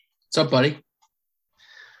What's up, buddy?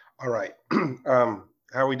 All right. How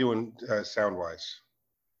are we doing sound wise?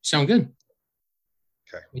 Sound good.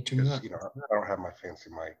 Okay. Let me turn it Because, up. I don't have my fancy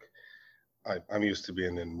mic. I'm used to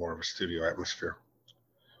being in more of a studio atmosphere.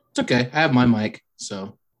 It's okay. I have my mic,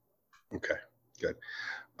 so Okay. Good.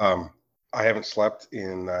 I haven't slept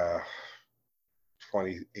in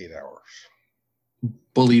 28 hours.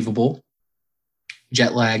 believable.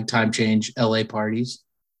 Jet lag, time change, LA parties,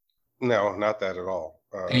 No, not that at all.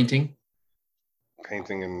 painting.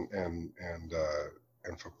 Painting and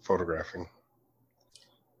photographing.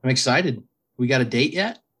 I'm excited. We got a date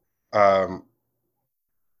yet? Yeah.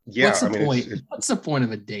 What's the point? What's the point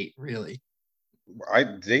of a date, really?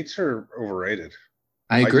 Dates are overrated.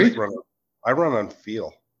 I agree. I run on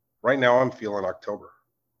feel. Right now, I'm feeling October.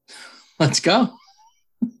 Let's go.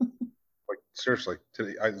 Like seriously,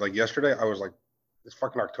 today, yesterday, I was like, it's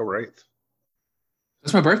fucking October 8th.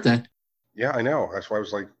 That's my birthday. Yeah, I know. That's why I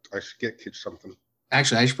was like, I should get kids something.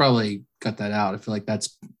 Actually, I should probably cut that out. I feel like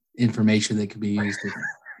that's information that could be used to,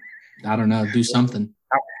 I don't know, do something.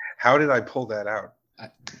 How did I pull that out?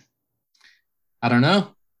 I don't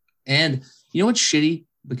know. And you know what's shitty?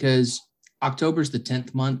 Because October's the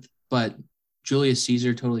 10th month, but Julius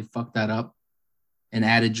Caesar totally fucked that up and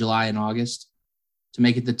added July and August to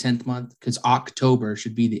make it the 10th month, because October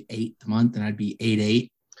should be the 8th month and I'd be 8/8.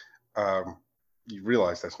 You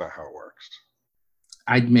realize that's not how it works.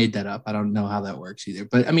 I made that up. I don't know how that works either.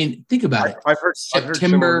 But I mean, think about it. I've heard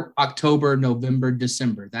September, October, November,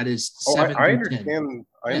 December. That is 7 I through understand. 10.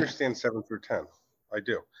 I understand 7 through 10. I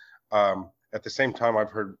do. At the same time, I've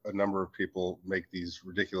heard a number of people make these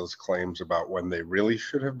ridiculous claims about when they really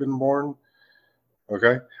should have been born.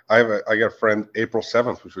 Okay. I got a friend, April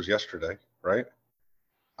 7th, which was yesterday, right?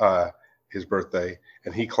 His birthday.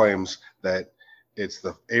 And he claims that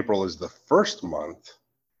April is the first month,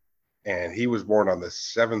 and he was born on the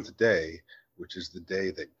 7th day, which is the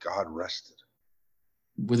day that God rested.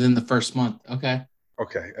 Within the first month. Okay.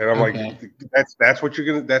 Okay. And I'm like, that's what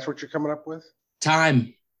you're coming up with?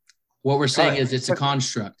 Time. What we're saying is it's a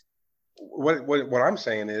construct. What I'm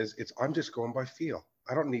saying is I'm just going by feel.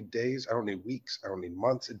 I don't need days. I don't need weeks. I don't need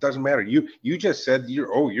months. It doesn't matter. You just said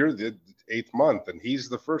you're the 8th month and he's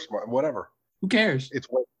the first month, whatever. Who cares? It's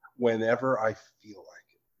whenever I feel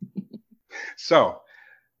like it. So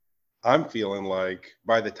I'm feeling like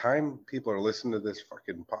by the time people are listening to this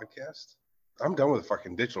fucking podcast, I'm done with the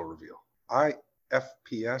fucking digital reveal.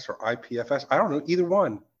 IFPS or IPFS. I don't know. Either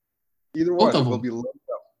one. Both of them will be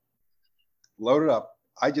loaded up.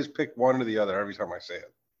 I just pick one or the other every time I say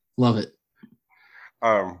it. Love it.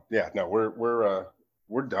 Yeah, no,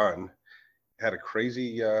 we're done. Had a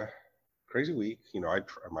crazy week.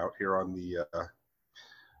 I'm out here on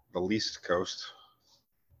the least coast.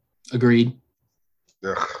 Agreed.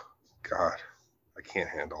 Ugh, God, I can't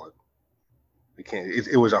handle it. I can't.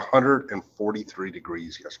 It was 143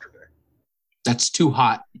 degrees yesterday. That's too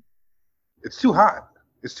hot. It's too hot.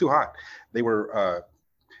 They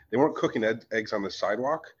weren't cooking eggs on the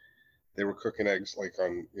sidewalk. They were cooking eggs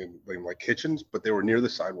in kitchens, but they were near the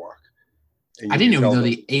sidewalk. I didn't even know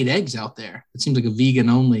they ate eggs out there. It seems like a vegan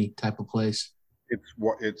only type of place.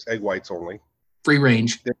 It's egg whites only. Free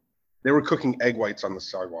range. They were cooking egg whites on the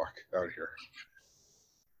sidewalk out here.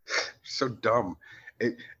 So dumb.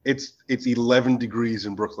 It's 11 degrees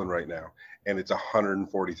in Brooklyn right now, and it's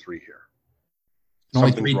 143 here. And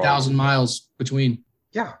only 3,000 miles between.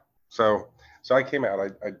 Yeah. So I came out.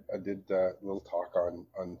 I did a little talk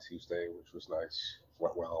on Tuesday, which was nice.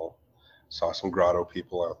 Went well. Saw some grotto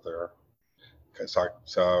people out there.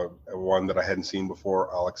 Saw one that I hadn't seen before.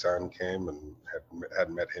 Alexan came and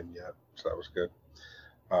hadn't met him yet, so that was good.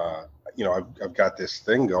 I've got this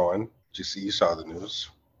thing going. You saw the news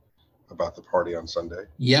about the party on Sunday?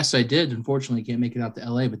 Yes, I did. Unfortunately, can't make it out to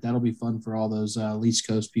LA, but that'll be fun for all those East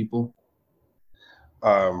Coast people.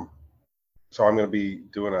 So I'm going to be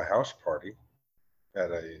doing a house party at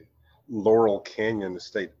a Laurel Canyon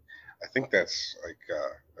estate. I think that's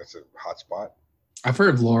that's a hot spot. I've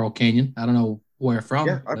heard of Laurel Canyon. I don't know where from.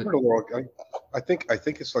 Yeah, I've heard of Laurel. I think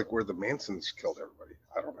it's like where the Mansons killed everybody.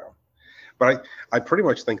 I don't know, but I pretty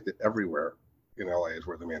much think that everywhere in LA is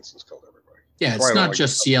where the Mansons killed everybody. Yeah, it's not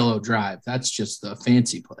just Cielo Drive. That's just the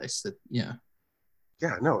fancy place. Yeah,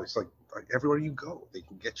 no, it's like everywhere you go, they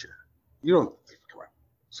can get you. You don't come on.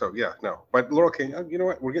 So yeah, no. But Laurel Canyon, you know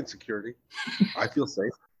what? We're getting security. I feel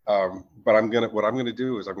safe. But what I'm gonna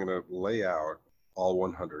do is I'm gonna lay out all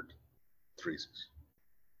 100 threeses.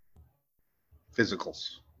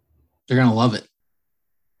 Physicals. They're gonna love it.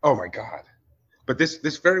 Oh my God. But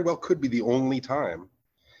this very well could be the only time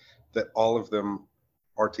that all of them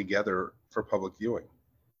are together for public viewing.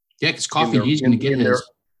 Yeah, because Coffee D's going to get his.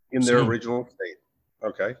 in their Same. original state.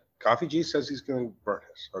 Okay. Coffee G says he's going to burn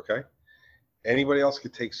his. Okay. Anybody else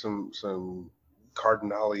could take some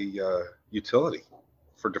Cardinale utility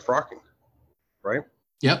for defrocking, right?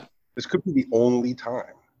 Yep. This could be the only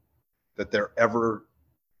time that they're ever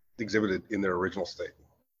exhibited in their original state.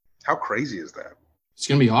 How crazy is that? It's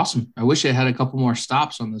going to be awesome. I wish it had a couple more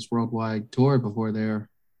stops on this worldwide tour before they're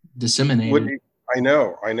disseminated. I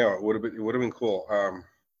know. It would have been cool.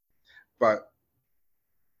 But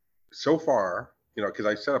so far, because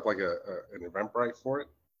I set up like an Eventbrite for it,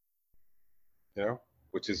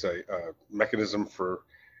 which is a mechanism for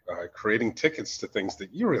creating tickets to things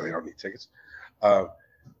that you really don't need tickets.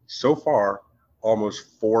 So far,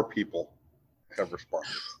 almost 4 people have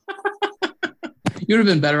responded. You would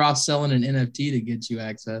have been better off selling an NFT to get you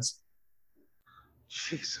access.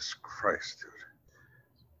 Jesus Christ, dude.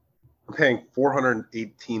 I'm paying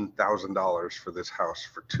 $418,000 for this house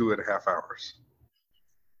for 2.5 hours.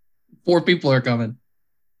 4 people are coming.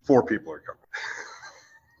 4 people are coming.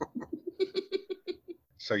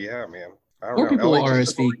 So yeah, man. I don't 4 know. people LA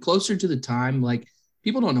RSV closer to the time. Like,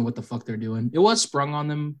 people don't know what the fuck they're doing. It was sprung on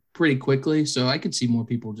them pretty quickly, so I could see more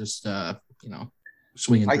people just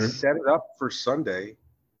swinging through. I set it up for Sunday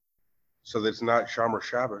so that it's not Shomer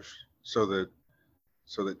Shabbos, so that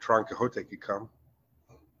Tron Quixote could come.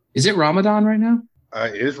 Is it Ramadan right now?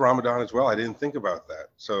 It is Ramadan as well. I didn't think about that.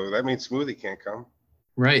 So that means Smoothie can't come.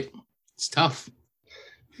 Right. It's tough.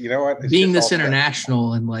 You know what? Being this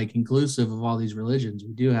international and like inclusive of all these religions,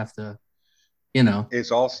 we do have to,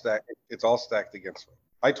 It's all stacked. It's all stacked against me.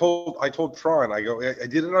 I told Tron, I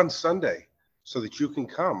did it on Sunday so that you can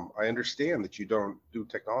come. I understand that you don't do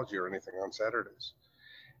technology or anything on Saturdays.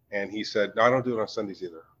 And he said, no, I don't do it on Sundays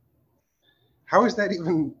either. How is that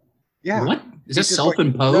even? Yeah. What? Is that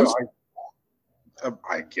self-imposed?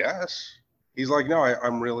 I guess. He's like, no,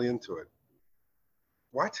 I'm really into it.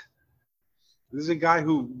 What? This is a guy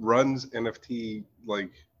who runs NFT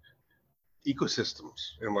like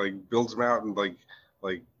ecosystems and like builds them out and like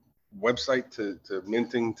website to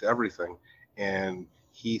minting to everything. And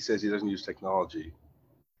he says he doesn't use technology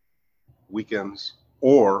weekends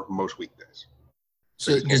or most weekdays.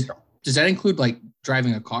 So does that include like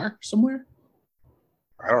driving a car somewhere?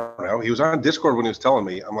 I don't know. He was on Discord when he was telling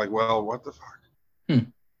me. I'm like, well, what the fuck?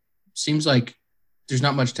 Seems like there's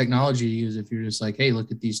not much technology to use if you're just like, hey, look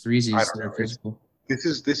at these threesies that are physical. This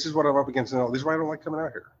is what I'm up against now. This is why I don't like coming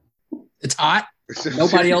out here. It's hot.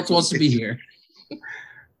 Nobody else wants to be here.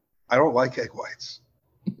 I don't like egg whites.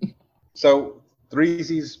 So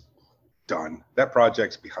threesies done. That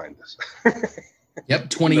project's behind us. Yep,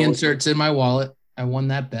 20 inserts in my wallet. I won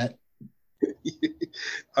that bet.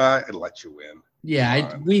 I let you win.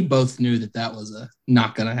 Yeah, we both knew that was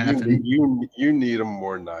not going to happen. You need them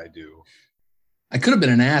more than I do. I could have been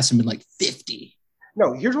an ass and been like 50.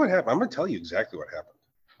 No, here's what happened. I'm going to tell you exactly what happened.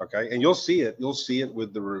 Okay, and you'll see it. You'll see it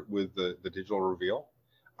with the digital reveal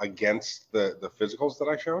against the physicals that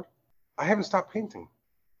I showed. I haven't stopped painting.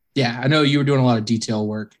 Yeah, I know you were doing a lot of detail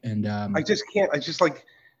work, and I just can't. I just like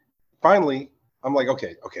finally. I'm like,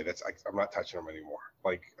 okay, I'm not touching them anymore.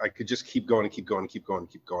 Like I could just keep going and keep going and keep going and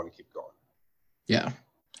keep going and keep going. Yeah.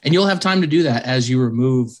 And you'll have time to do that as you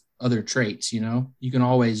remove other traits, You can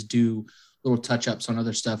always do little touch-ups on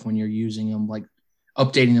other stuff when you're using them, like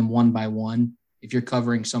updating them one by one. If you're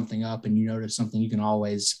covering something up and you notice something, you can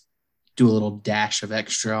always do a little dash of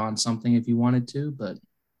extra on something if you wanted to, but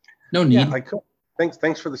no need. Yeah, I could.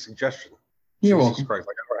 Thanks for the suggestion. You're Jesus welcome. Christ,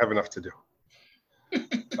 like I don't have enough to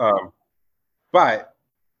do. But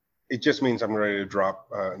it just means I'm ready to drop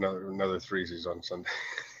another threesies on Sunday.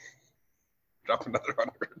 Drop another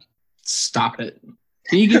 100. Stop it.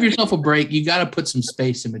 Can you give yourself a break? You got to put some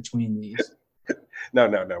space in between these. No.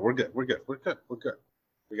 We're good. We got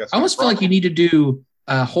I almost feel like you need to do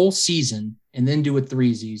a whole season and then do a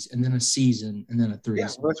threesies and then a season and then a threesies. Yeah,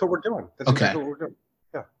 well, that's what we're doing. That's exactly what we're doing.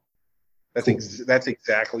 Yeah. That's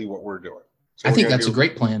exactly what we're doing. So I think that's a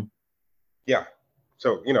great plan. Yeah.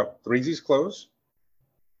 So, threesies close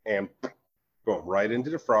and boom, right into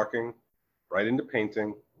defrocking, right into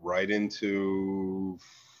painting, right into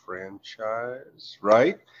franchise,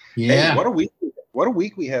 right? Yeah. Hey, what a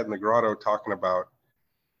week we had in the grotto talking about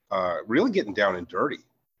really getting down and dirty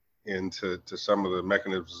into some of the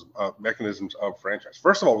mechanisms of franchise.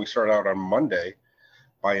 First of all, we started out on Monday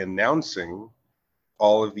by announcing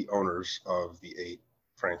all of the owners of the 8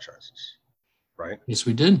 franchises, right? Yes,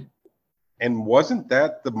 we did. And wasn't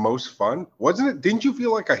that the most fun? Wasn't it? Didn't you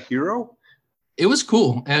feel like a hero? It was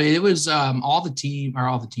cool. I mean, it was all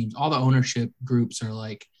the ownership groups are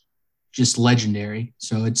like just legendary.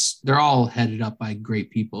 So they're all headed up by great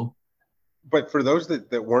people. But for those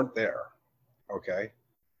that weren't there, okay,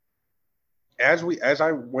 as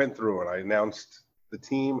I went through and I announced the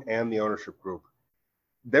team and the ownership group,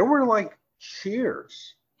 there were like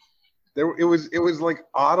cheers. It was like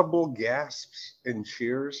audible gasps and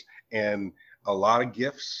cheers and a lot of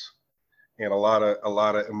gifs and a lot of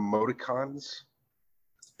emoticons.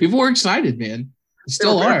 People were excited, man. They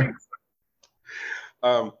still are.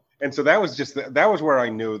 And so that was where I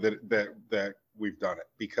knew that we've done it,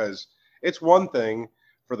 because it's one thing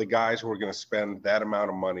for the guys who are going to spend that amount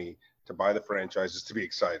of money to buy the franchises to be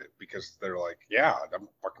excited, because they're like, yeah, I'm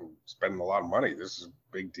fucking spending a lot of money. This is a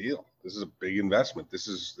big deal. This is a big investment. This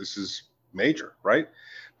is major, right?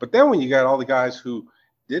 But then when you got all the guys who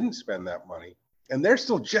didn't spend that money and they're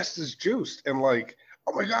still just as juiced and like,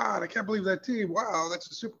 oh my God, I can't believe that team. Wow, that's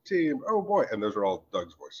a super team. Oh boy. And those are all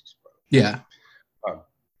Doug's voices. Yeah.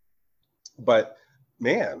 But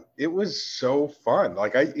man, it was so fun.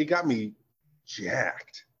 Like it got me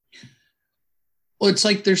jacked. Well, it's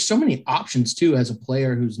like there's so many options too as a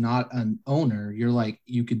player who's not an owner. You're like,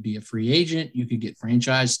 you could be a free agent, you could get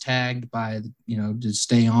franchise tagged by, to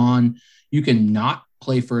stay on. You can not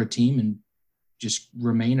play for a team and just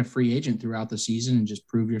remain a free agent throughout the season and just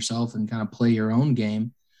prove yourself and kind of play your own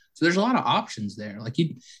game. So there's a lot of options there. Like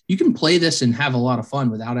you can play this and have a lot of fun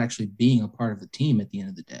without actually being a part of the team at the end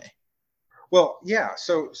of the day. Well, yeah.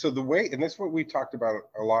 So the way, and that's what we talked about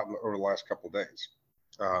a lot over the last couple of days,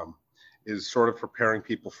 is sort of preparing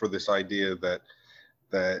people for this idea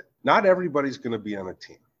that not everybody's going to be on a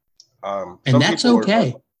team. And that's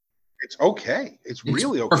okay. It's okay. It's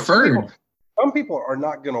really okay. Preferred. Some people are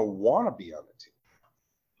not going to want to be on the team.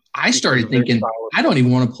 I started thinking, I don't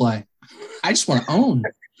even want to play. I just want to own.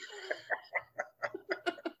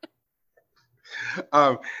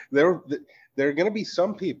 There are going to be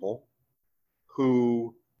some people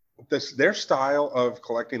who their style of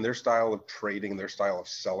collecting, their style of trading, their style of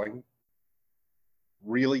selling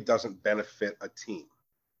really doesn't benefit a team.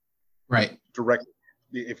 Right. Directly.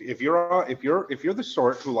 If you're the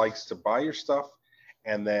sort who likes to buy your stuff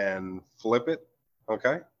and then flip it,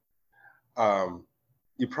 okay,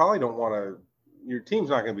 you probably don't want to. Your team's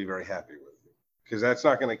not going to be very happy with you, because that's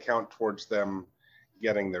not going to count towards them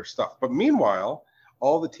getting their stuff. But meanwhile,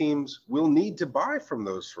 all the teams will need to buy from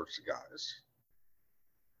those sorts of guys,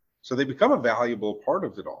 so they become a valuable part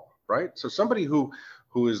of it all, right? So somebody who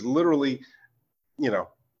is literally,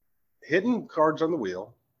 hitting cards on the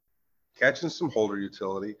wheel, catching some holder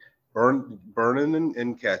utility, burning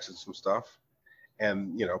and catching some stuff,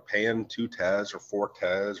 and paying 2 TES or 4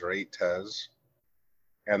 TES or 8 TES,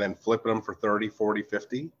 and then flipping them for 30, 40,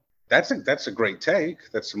 50. That's a great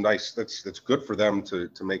take. That's good for them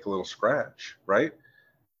to make a little scratch, right?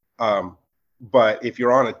 But if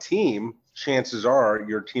you're on a team, chances are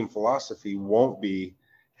your team philosophy won't be,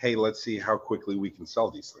 hey, let's see how quickly we can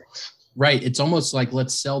sell these things. Right. It's almost like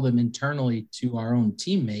let's sell them internally to our own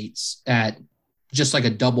teammates at just like a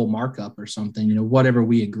double markup or something, whatever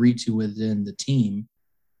we agree to within the team.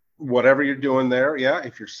 Whatever you're doing there, yeah.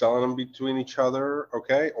 If you're selling them between each other,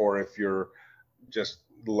 okay, or if you're just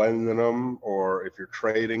lending them, or if you're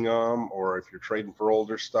trading them, or if you're trading for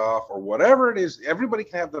older stuff, or whatever it is, everybody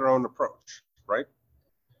can have their own approach, right?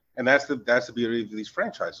 And that's the beauty of these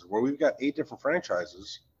franchises, where we've got 8 different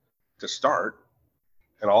franchises to start,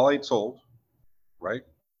 and all 8 sold, right?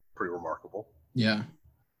 Pretty remarkable. Yeah.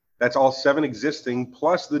 That's all 7 existing,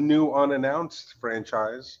 plus the new unannounced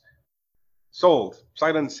franchise sold,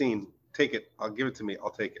 sight unseen. Take it. I'll give it to me.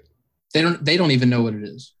 I'll take it. They don't even know what it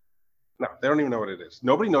is. No, they don't even know what it is.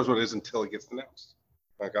 Nobody knows what it is until it gets announced.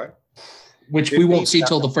 Okay. Which we won't see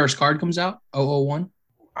till the first card comes out, 001.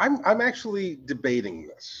 I'm actually debating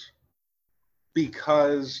this,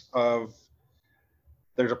 because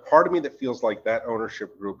there's a part of me that feels like that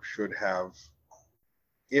ownership group should have,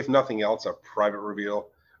 if nothing else, a private reveal,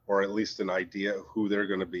 or at least an idea of who they're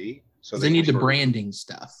going to be. So they need the branding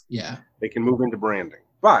stuff. Yeah. They can move into branding.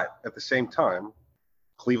 But at the same time,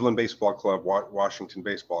 Cleveland Baseball Club, Washington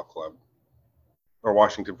Baseball Club, or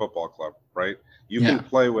Washington Football Club, right? You can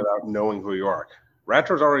play without knowing who you are.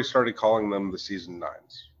 Ratro's already started calling them the Season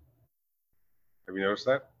 9s. Have you noticed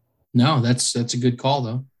that? No, that's a good call,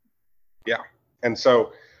 though. Yeah. And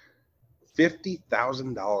so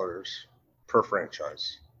 $50,000 per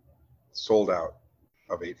franchise, sold out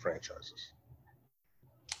of 8 franchises.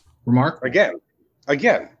 Remarkable.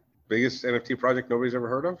 Again, biggest NFT project nobody's ever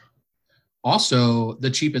heard of. Also, the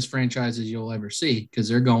cheapest franchises you'll ever see, because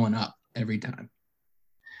they're going up every time.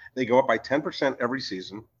 They go up by 10% every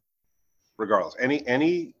season, regardless.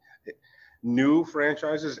 Any new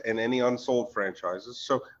franchises and any unsold franchises.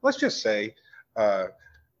 So let's just say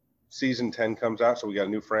season 10 comes out, so we got a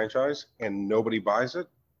new franchise and nobody buys it.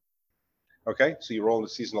 Okay, so you roll into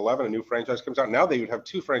season 11, a new franchise comes out. Now they would have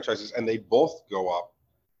 2 franchises, and they both go up.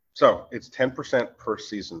 So it's 10% per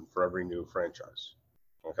season for every new franchise.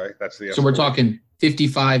 Okay, that's the So we're estimate. talking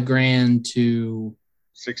 55 grand to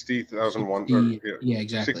 60,000 yeah,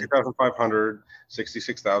 exactly. 60,500,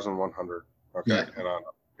 66,100. Okay, Yeah. and on.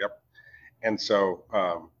 Yep. And so,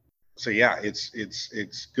 yeah,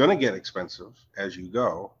 it's gonna get expensive as you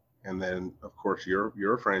go. And then, of course,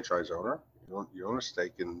 you're a franchise owner. You own a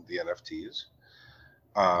stake in the NFTs.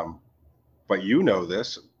 But you know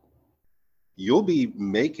this. You'll be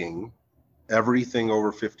making everything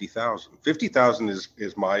over 50,000. 50,000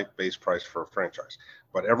 is my base price for a franchise.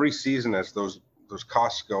 But every season, as those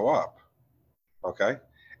costs go up, okay,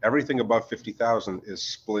 everything above 50,000 is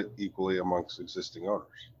split equally amongst existing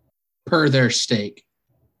owners Per their stake.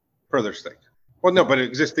 per their stake. Well, no, but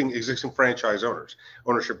existing franchise owners,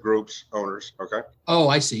 ownership groups, owners. Okay. Oh,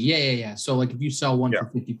 I see. Yeah. So like if you sell one Yeah. for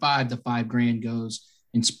 55, the 5 grand goes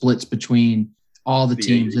and splits between all the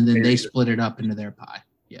teams, and then they split it up into their pie.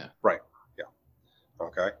 Yeah. Right. Yeah.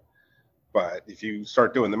 Okay. But if you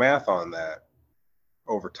start doing the math on that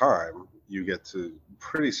over time, you get to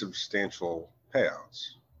pretty substantial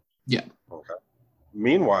payouts. Yeah. Okay.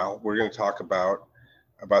 Meanwhile, we're going to talk about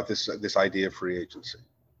this idea of free agency.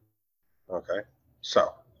 Okay.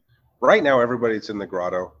 So right now, everybody that's in the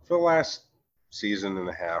grotto for the last season and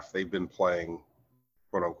a half, they've been playing,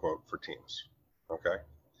 quote unquote, for teams. Okay.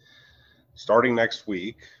 Starting next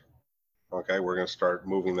week, okay, we're going to start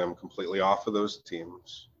moving them completely off of those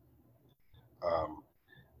teams.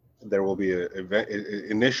 There will be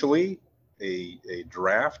initially a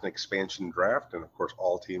draft, an expansion draft, and of course,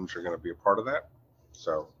 all teams are going to be a part of that.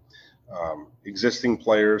 So existing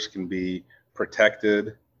players can be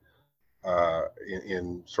protected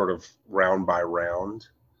in sort of round by round.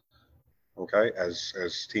 Okay, as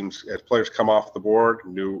players come off the board,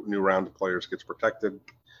 new round of players gets protected.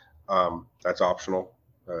 That's optional.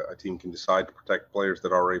 A team can decide to protect players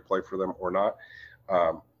that already play for them or not.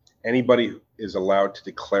 Anybody is allowed to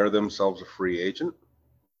declare themselves a free agent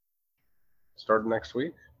starting next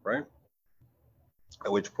week, right?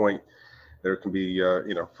 At which point there can be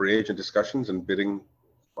free agent discussions and bidding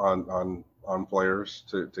on players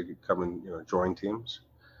to come and join teams,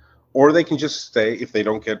 or they can just stay if they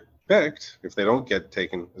don't get picked, if they don't get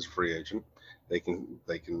taken as a free agent, they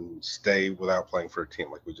can stay without playing for a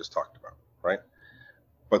team like we just talked about, right?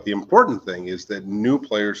 But the important thing is that new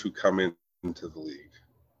players who come into the league,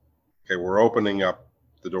 okay, we're opening up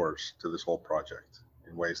the doors to this whole project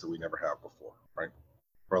in ways that we never have before, right?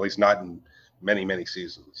 Or at least not in many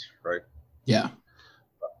seasons, right? Yeah.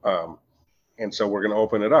 And so we're going to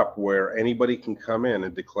open it up where anybody can come in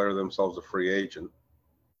and declare themselves a free agent.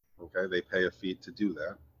 Okay, they pay a fee to do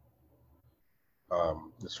that.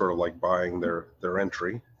 It's sort of like buying their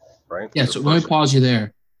entry, right? Yeah. So let me pause you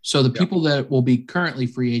there. So the people that will be currently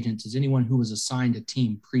free agents is anyone who was assigned a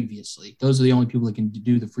team previously. Those are the only people that can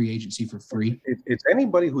do the free agency for free. It's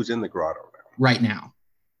anybody who's in the grotto now. Right now.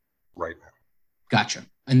 Gotcha.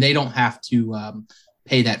 And they don't have to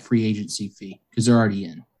pay that free agency fee because they're already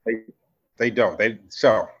in. They don't.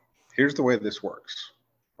 So here's the way this works.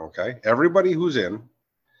 Okay. Everybody who's in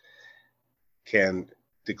can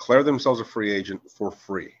declare themselves a free agent for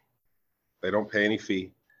free. They don't pay any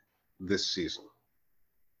fee this season.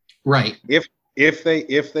 Right. If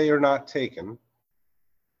they are not taken,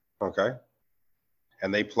 okay,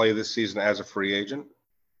 and they play this season as a free agent,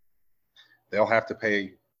 they'll have to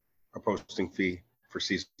pay a posting fee for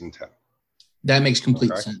season 10. That makes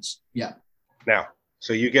complete sense. Yeah. Now,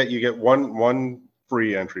 so you get one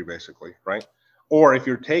free entry basically, right? Or if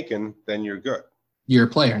you're taken, then you're good. You're a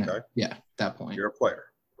player now. Yeah, at that point. You're a player,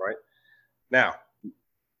 right? Now,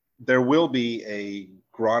 there will be a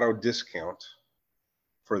grotto discount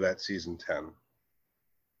for that season 10.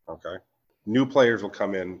 Okay. New players will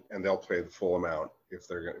come in and they'll pay the full amount. If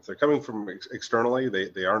they're coming from externally,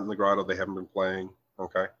 they aren't in the grotto, they haven't been playing,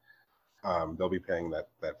 okay? They'll be paying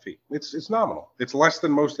that fee. It's nominal. It's less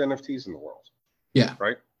than most NFTs in the world. Yeah.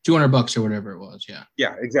 Right? $200 or whatever it was. Yeah.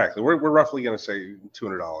 Yeah, exactly. We're roughly going to say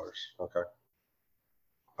 $200. Okay.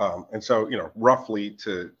 And so, roughly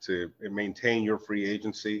to maintain your free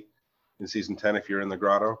agency in season 10, if you're in the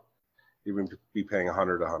grotto, you would be paying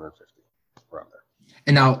 100 to 150 around there.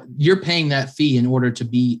 And now you're paying that fee in order to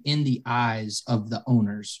be in the eyes of the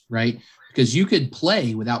owners, right? Because you could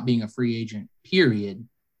play without being a free agent, period,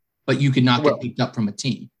 but you could not get picked up from a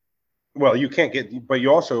team. Well, you can't get, but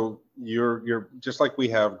you're just like we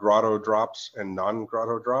have grotto drops and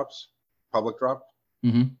non-grotto drops, public drop.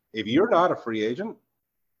 Mm-hmm. If you're not a free agent,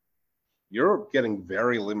 you're getting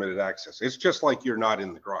very limited access. It's just like you're not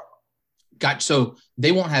in the grotto. So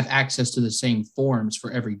they won't have access to the same forms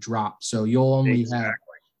for every drop. So you'll only have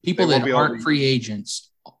people that aren't free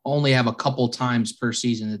agents only have a couple times per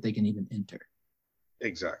season that they can even enter.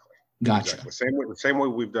 Exactly. Gotcha. Exactly. The same way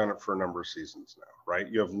we've done it for a number of seasons now, right?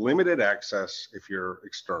 You have limited access if you're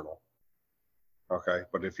external. Okay.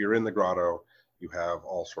 But if you're in the grotto, you have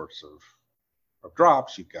all sorts of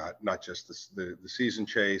drops. You've got not just the season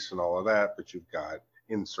chase and all of that, but you've got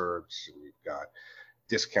inserts and you've got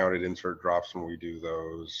discounted insert drops when we do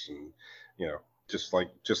those. And, you know, just like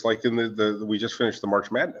in the we just finished the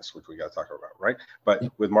March Madness, which we got to talk about, right? But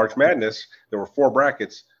with March Madness, there were 4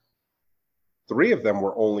 brackets. 3 of them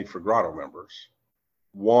were only for Grotto members.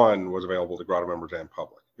 1 was available to Grotto members and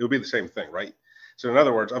public. It would be the same thing, right? So in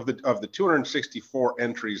other words, of the 264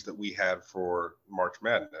 entries that we had for March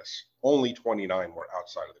Madness, only 29 were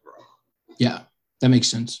outside of the Grotto. Yeah, that makes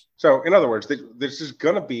sense. So in other words, this is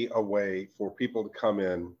going to be a way for people to come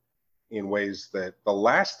in ways that the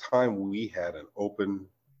last time we had an open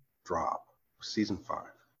drop was season 5.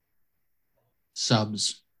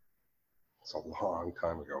 Subs. It's a long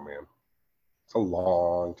time ago, man. It's a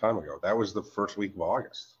long time ago. That was the first week of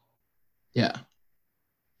August. Yeah.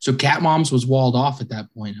 So Cat Moms was walled off at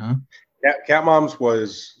that point, huh? Cat Moms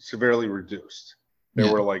was severely reduced.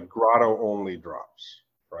 There were like Grotto only drops,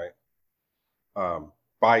 right?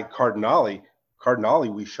 By Cardinale,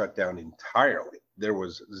 we shut down entirely. There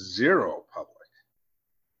was 0 public,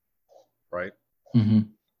 right? Mm-hmm.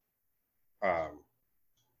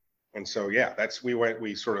 And so, yeah,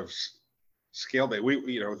 we sort of scaled it.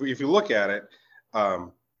 If you look at it,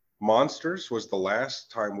 Monsters was the last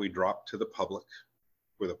time we dropped to the public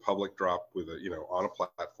with a public drop with on a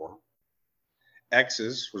platform.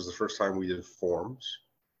 X's was the first time we did forms.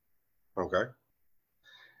 Okay.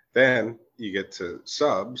 Then you get to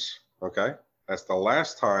subs. Okay. That's the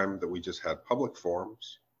last time that we just had public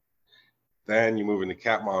forms. Then you move into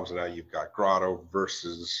Cat Moms, and now you've got Grotto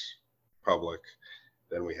versus public.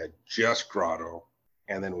 Then we had just Grotto,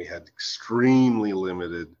 and then we had extremely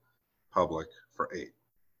limited public for 8.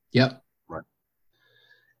 Yep. Right.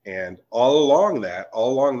 And all along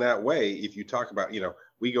that way, if you talk about,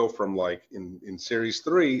 we go from like in series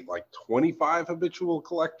 3, like 25 habitual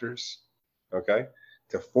collectors, okay,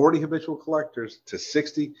 to 40 habitual collectors, to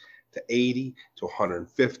 60, to 80, to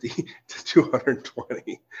 150, to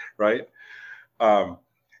 220, right?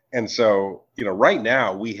 And so, right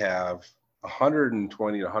now we have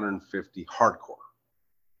 120 to 150 hardcore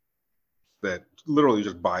that literally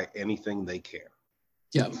just buy anything they can.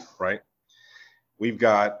 Yeah. Right. We've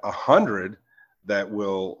got 100 that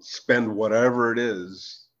will spend whatever it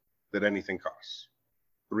is that anything costs.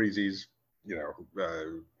 Threesies,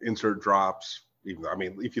 insert drops.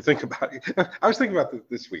 If you think about it, I was thinking about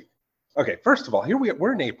this week. Okay, first of all,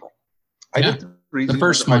 we're in April. I did threesies. The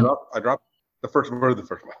first month. I dropped the first month.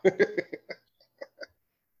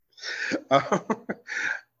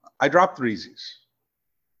 I dropped threesies.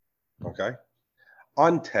 Okay.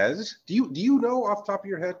 On Tez, do you know off the top of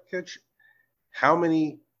your head, Kitch, how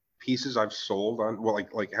many pieces I've sold on? Well,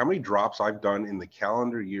 like how many drops I've done in the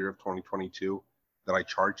calendar year of 2022 that I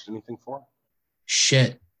charged anything for?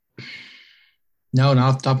 Shit. No, not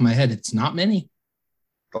off the top of my head. It's not many.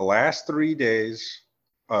 The last 3 days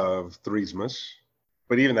of Threesmas,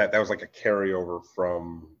 but even that was like a carryover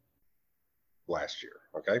from last year.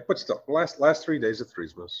 Okay, but still, last 3 days of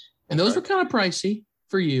Threesmas. And those were kind of pricey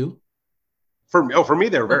for you. For me,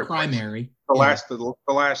 they were very primary. The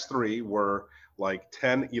last 3 were like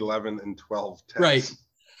 10, 11, and 12 tests. Right.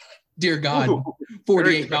 Dear God,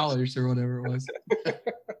 $48 or whatever it was.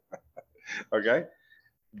 Okay.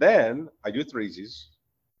 Then I do threesies.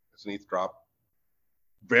 It's an ETH drop.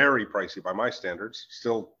 Very pricey by my standards.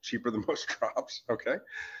 Still cheaper than most drops. Okay.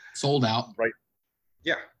 Sold out. Right.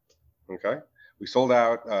 Yeah. Okay. We sold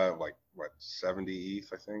out 70 ETH,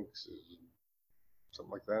 I think.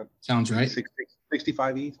 Something like that. Sounds right.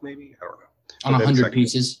 65 ETH, maybe. I don't know. On 100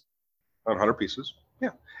 pieces. On 100 pieces.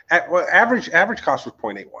 Yeah. Average cost was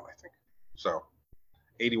 0.81, I think. So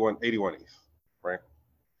 81 ETH, right?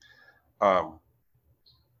 Of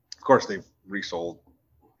course, they've resold,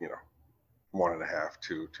 1.5,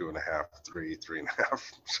 2, 2.5, 3,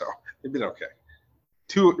 3.5. So they've been okay.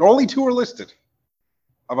 Only 2 are listed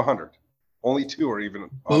of 100. Only 2 are even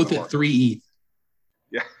both at 3 ETH.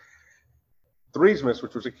 Yeah. Threesmas,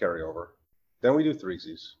 which was a carryover. Then we do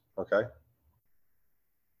threesies. Okay.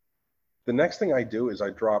 The next thing I do is I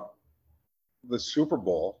drop the Super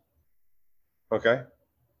Bowl. Okay.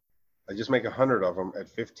 I just make 100 of them at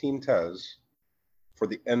 15 Tez for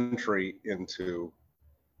the entry into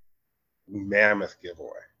mammoth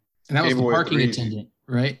giveaway. And that was the parking attendant,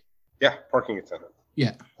 right? Yeah, parking attendant.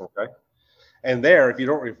 Yeah. Okay. And there, if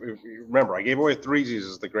you remember, I gave away 3s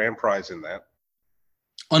as the grand prize in that.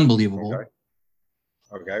 Unbelievable.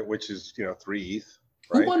 Okay, which is 3 ETH.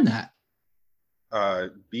 Right? Who won that?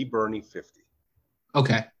 B Bernie 50.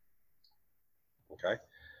 Okay.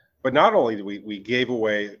 But not only did we gave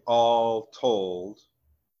away all told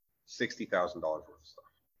 $60,000 worth of stuff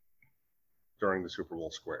during the Super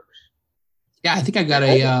Bowl squares. Yeah, I think I got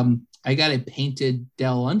a painted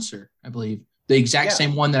Dell Unser, I believe. The exact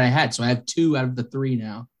same one that I had. So I have 2 out of the 3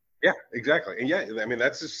 now. Yeah, exactly. And I mean,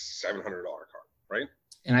 that's a $700 card, right?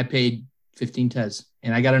 And I paid 15 Tez,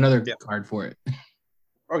 and I got another card for it.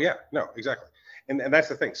 Oh, yeah. No, exactly. And that's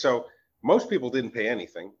the thing. So most people didn't pay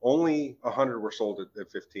anything. Only 100 were sold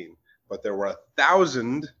at 15, but there were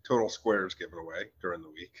 1,000 total squares given away during the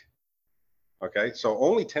week. Okay, so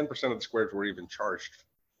only 10% of the squares were even charged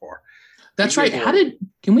for. That's right.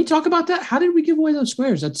 Can we talk about that? How did we give away those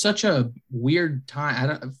squares? That's such a weird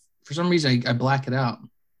time. For some reason, I black it out.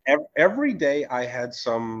 Every day I had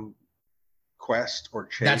some quest or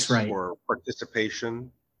chase or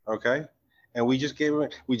participation. Okay. And we just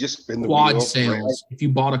spin the quad wheel. Sales. If you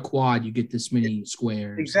bought a quad, you get this many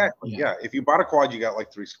squares. Exactly. Yeah. If you bought a quad, you got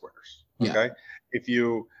like 3 squares. Okay. Yeah. If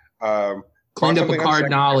you cleaned up a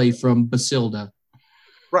Cardinale from Basilda.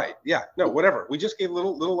 Right. Yeah. No, whatever. We just gave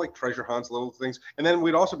little like treasure hunts, little things. And then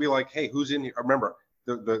we'd also be like, hey, who's in here? Remember,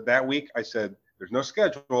 that week I said, there's no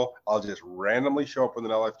schedule. I'll just randomly show up with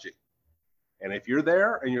an LFG. And if you're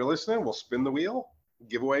there and you're listening, we'll spin the wheel,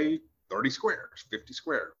 give away 30 squares, 50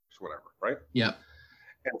 squares, whatever. Right. Yeah.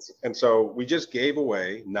 And so we just gave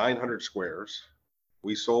away 900 squares.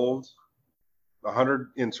 We sold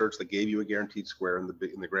 100 inserts that gave you a guaranteed square in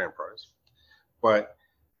the grand prize. But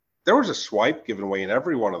there was a swipe given away in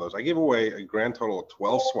every one of those. I gave away a grand total of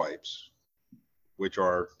 12 swipes, which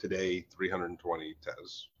are today 320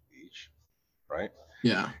 Tez each, right?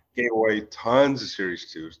 Yeah. Gave away tons of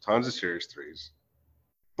Series 2s, tons of Series 3s,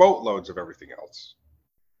 boatloads of everything else,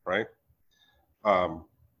 right?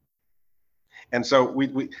 And so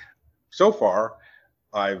we so far,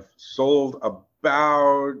 I've sold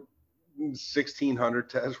about 1,600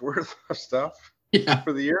 Tez worth of stuff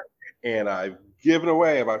for the year, and I've given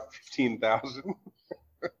away about 15,000.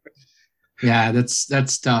 Yeah,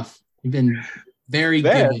 that's tough. You've been very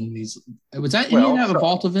good in these. Was that any of that a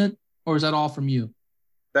vault event, or is that all from you?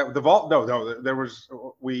 That the vault? No. There was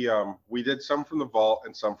we did some from the vault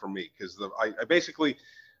and some from me, because I basically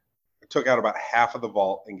took out about half of the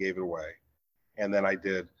vault and gave it away, and then I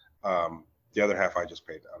did the other half I just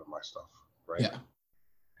paid out of my stuff, right? Yeah.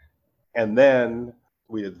 And then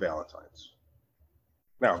we did Valentine's.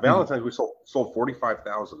 Now, Valentine's, we sold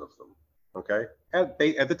 45,000 of them. Okay, at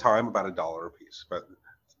the time about $1 a piece, but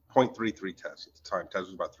 0.33 Tez at the time. Tez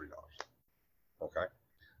was about $3. Okay,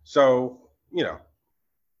 so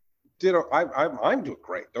I'm doing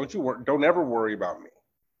great. Don't ever worry about me.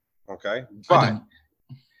 Okay, but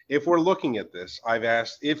if we're looking at this, I've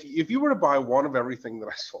asked if you were to buy one of everything that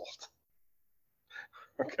I sold.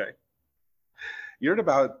 Okay, you're at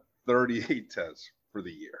about 38 Tez for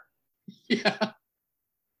the year. Yeah.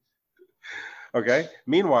 Okay.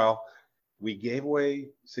 Meanwhile, we gave away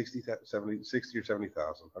 60 or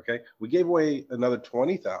 70,000. Okay. We gave away another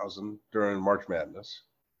 20,000 during March Madness.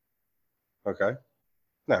 Okay.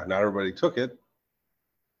 Now, not everybody took it.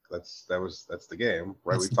 That's the game,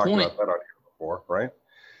 right? We've talked about that on here before, right?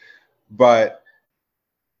 But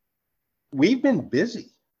we've been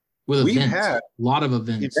busy. We've had a lot of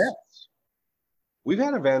events. We've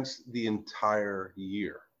had events the entire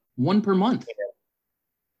year. One per month.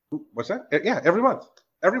 What's that? Yeah, every month.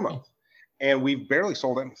 And we've barely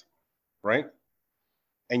sold anything, right?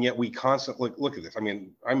 And yet we constantly look at this. I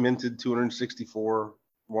mean, I minted 264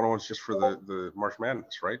 101s just for the March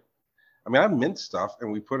Madness, right? I mean, I mint stuff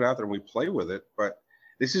and we put it out there and we play with it, but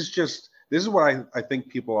this is what I think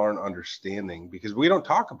people aren't understanding, because we don't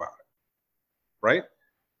talk about it, right?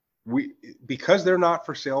 Because they're not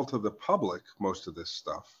for sale to the public, most of this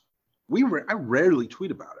stuff, I rarely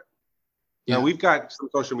tweet about it. Yeah. Now, we've got some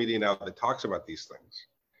social media now that talks about these things,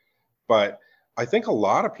 but I think a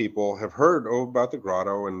lot of people have heard about the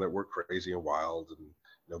grotto and that we're crazy and wild and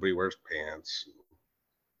nobody wears pants.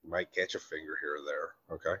 You might catch a finger here or there.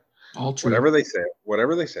 Okay. All true. Whatever they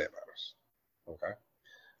say about us. Okay.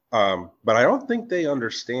 But I don't think they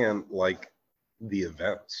understand like the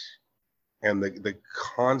events and the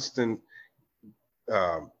constant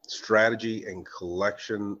strategy and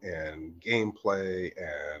collection and gameplay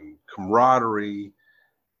and camaraderie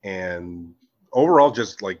and overall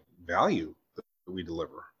just like value that we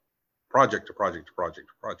deliver project to project to project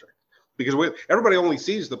to project, because everybody only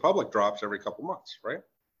sees the public drops every couple months, right?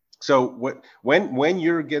 So when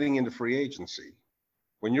you're getting into free agency,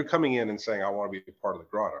 when you're coming in and saying, I want to be a part of the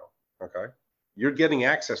grotto, okay, you're getting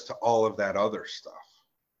access to all of that other stuff.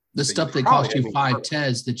 The stuff that cost you 5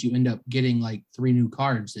 TES that you end up getting like 3 new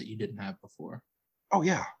cards that you didn't have before. Oh,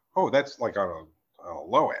 yeah. Oh, that's like on a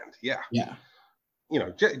low end. Yeah. Yeah. You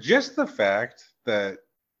know, just the fact that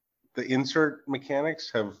the insert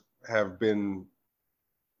mechanics have been,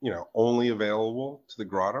 you know, only available to the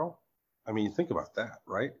grotto. I mean, think about that,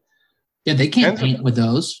 right? Yeah, they can't paint with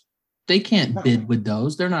those. They can't No. bid with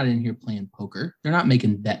those. They're not in here playing poker. They're not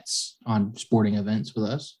making bets on sporting events with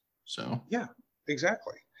us. So yeah,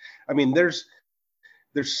 exactly. I mean, there's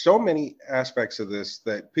so many aspects of this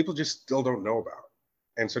that people just still don't know about.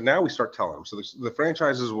 And so now we start telling them. So the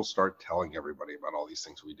franchises will start telling everybody about all these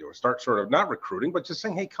things we do and start sort of not recruiting, but just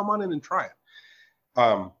saying, hey, come on in and try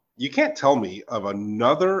it. You can't tell me of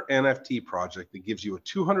another NFT project that gives you a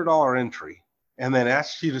 $200 entry and then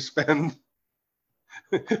asks you to spend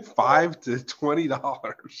 $5 to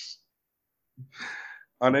 $20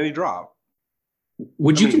 on any drop.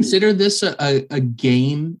 Would you consider this a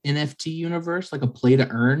game NFT universe, like a play to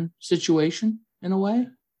earn situation in a way?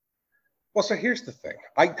 Well, so here's the thing.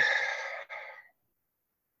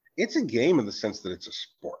 It's a game in the sense that it's a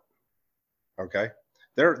sport. Okay.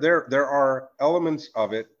 There are elements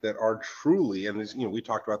of it that are truly, and this, you know, we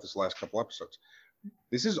talked about this last couple episodes.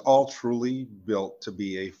 This is all truly built to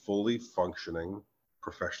be a fully functioning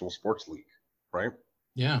professional sports league, right?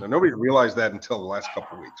 Yeah. Now, nobody realized that until the last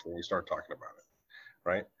couple of weeks when we started talking about it,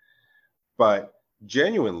 right? But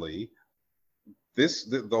genuinely,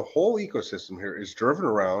 the whole ecosystem here is driven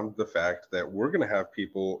around the fact that we're going to have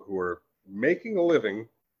people who are making a living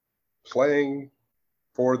playing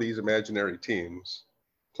for these imaginary teams,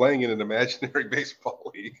 playing in an imaginary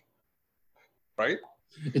baseball league, right?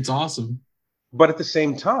 It's awesome. But at the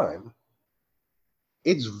same time,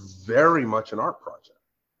 it's very much an art project.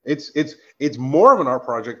 It's more of an art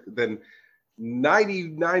project than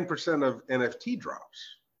 99% of NFT drops,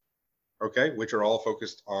 okay, which are all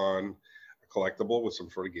focused on a collectible with some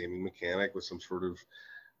sort of gaming mechanic, with some sort of,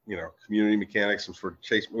 you know, community mechanic, some sort of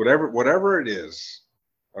chase, whatever it is,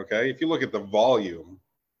 okay? If you look at the volume,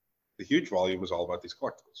 the huge volume is all about these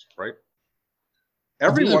collectibles, right?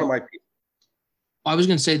 Every one of my people. I was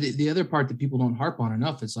going to say the other part that people don't harp on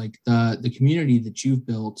enough is like the community that you've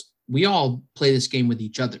built. We all play this game with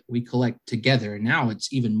each other. We collect together. And now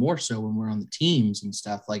it's even more so when we're on the teams and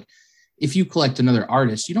stuff. Like if you collect another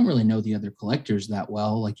artist, you don't really know the other collectors that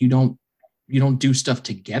well. Like you don't do stuff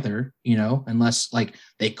together, you know, unless like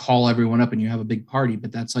they call everyone up and you have a big party,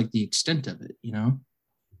 but that's like the extent of it, you know?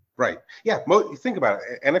 Right. Yeah. Think about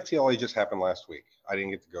it. NFTLA just happened last week. I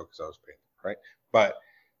didn't get to go because I was paid, right? But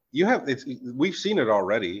we've seen it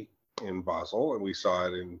already in Basel, and we saw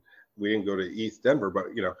it we didn't go to ETH Denver,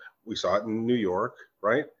 but, you know, we saw it in New York,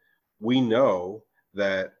 right? We know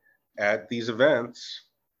that at these events,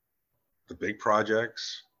 the big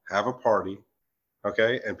projects have a party,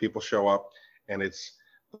 okay? And people show up, and it's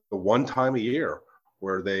the one time a year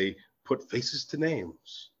where they put faces to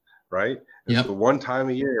names, right? It's the one time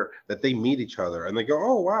a year that they meet each other and they go,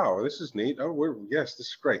 oh, wow, this is neat. Oh, yes, this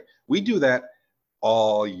is great. We do that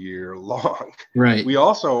all year long. Right. We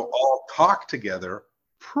also all talk together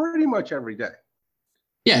pretty much every day.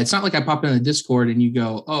 Yeah, it's not like I pop in the Discord and you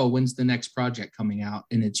go, oh, when's the next project coming out?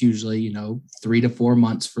 And it's usually, you know, 3 to 4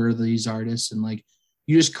 months for these artists. And like,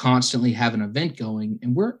 you just constantly have an event going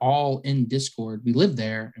and we're all in Discord. We live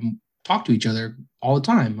there and talk to each other all the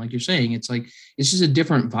time. Like you're saying, it's like, it's just a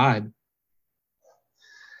different vibe.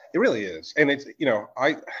 It really is. And it's, you know,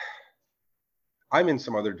 I'm in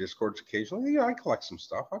some other Discords occasionally. Yeah, I collect some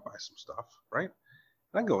stuff. I buy some stuff, right?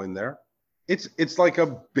 And I go in there. It's like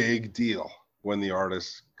a big deal when the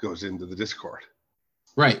artist goes into the Discord.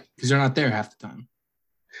 Right, because they're not there half the time.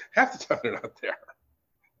 Half the time they're not there.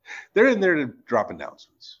 They're in there to drop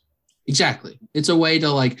announcements. Exactly. It's a way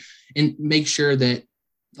to like and make sure that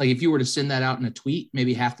like if you were to send that out in a tweet,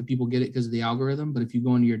 maybe half the people get it because of the algorithm. But if you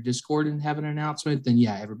go into your Discord and have an announcement, then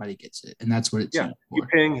yeah, everybody gets it. And that's what it's for. You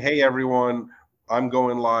ping, hey everyone, I'm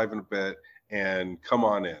going live in a bit and come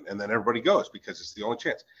on in. And then everybody goes because it's the only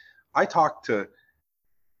chance. I talk to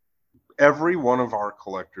every one of our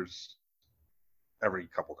collectors every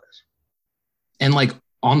couple days. And like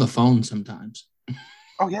on the phone sometimes.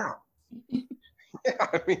 Oh yeah. Yeah,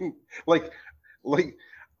 I mean, like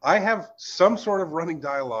I have some sort of running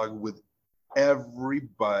dialogue with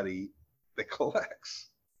everybody that collects.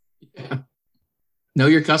 Yeah. Know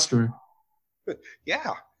your customer.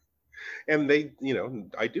 Yeah. And they, you know,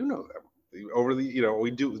 I do know them over the, you know, we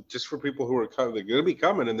do just for people who are coming, they're going to be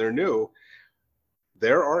coming and they're new.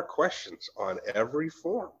 There are questions on every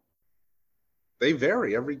form They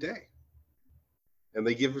vary every day. And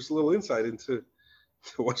they give us a little insight into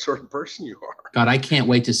what sort of person you are. God, I can't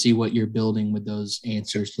wait to see what you're building with those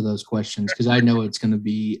answers to those questions, because I know it's going to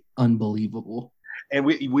be unbelievable. And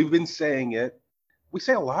we've been saying it. We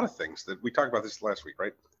say a lot of things that we talked about this last week,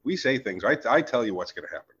 right? We say things. I tell you what's going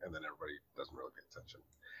to happen, and then everybody doesn't really pay attention.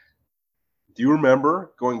 Do you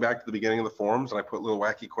remember going back to the beginning of the forums and I put little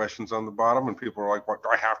wacky questions on the bottom and people were like, what, do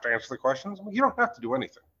I have to answer the questions? Well, you don't have to do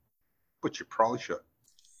anything, but you probably should.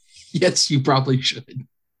 Yes, you probably should.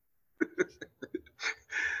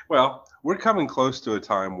 Well, we're coming close to a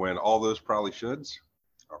time when all those probably shoulds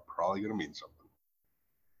are probably going to mean something.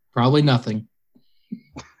 Probably nothing.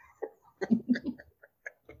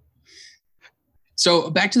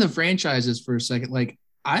 So back to the franchises for a second. Like,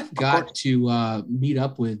 I've got to meet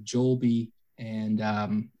up with Joelby and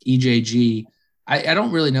EJG. I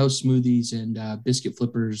don't really know Smoothies and Biscuit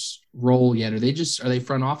Flippers' role yet. Are they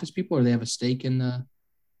front office people, or they have a stake in the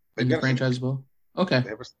franchise as well? Okay. They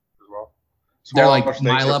have a stake as well. They're like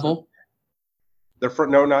my level. They're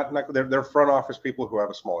front office people who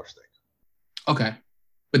have a smaller stake. Okay,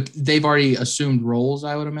 but they've already assumed roles,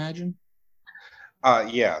 I would imagine.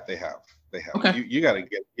 Yeah, they have. Okay. You got to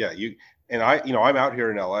get I'm out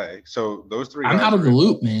here in LA, so those three. I'm out of the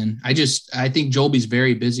loop, man. I think Joelby's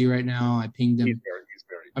very busy right now. I pinged him. He's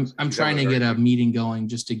very I'm trying to get a meeting going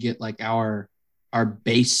just to get like our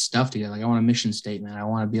base stuff together. Like, I want a mission statement. I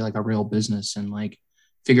want to be like a real business and like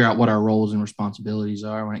figure out what our roles and responsibilities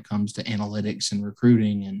are when it comes to analytics and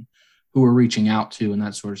recruiting and who we're reaching out to and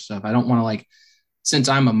that sort of stuff. I don't want to, like, since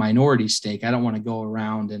I'm a minority stake, I don't want to go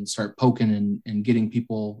around and start poking and getting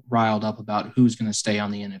people riled up about who's going to stay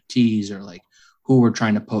on the NFTs or like who we're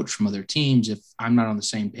trying to poach from other teams if I'm not on the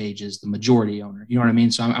same page as the majority owner. You know what I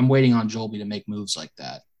mean? So I'm waiting on Joelby to make moves like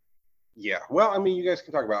that. Yeah. Well, I mean, you guys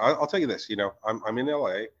can talk about it. I'll tell you this, I'm in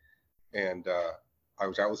LA and I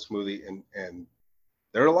was out with Smoothie and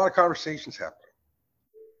there are a lot of conversations happening.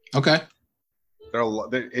 Okay.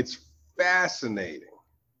 It's fascinating,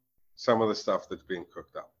 some of the stuff that's being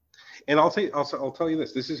cooked up. And I'll tell you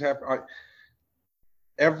this is happening.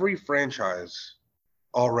 Every franchise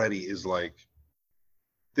already is like,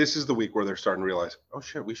 this is the week where they're starting to realize, oh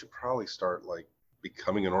shit, we should probably start like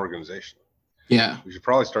becoming an organization. Yeah. We should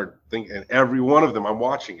probably start thinking, and every one of them, I'm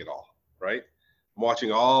watching it all, right? I'm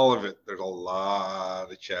watching all of it. There's a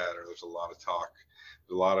lot of chatter. There's a lot of talk.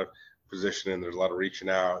 There's a lot of positioning. There's a lot of reaching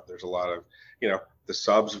out. There's a lot of, the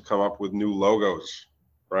subs have come up with new logos,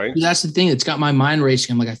 right? That's the thing. It's got my mind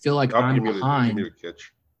racing. I'm like, I feel like I'm behind.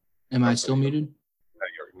 Am I still muted?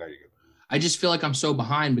 No, you're good. I just feel like I'm so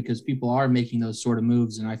behind because people are making those sort of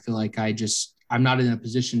moves. And I feel like I'm not in a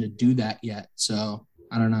position to do that yet. So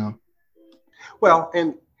I don't know. Well,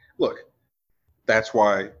 and look, that's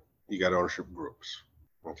why you got ownership groups.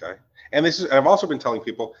 Okay. And I've also been telling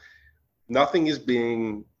people, nothing is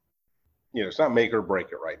being, it's not make or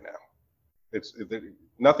break it right now.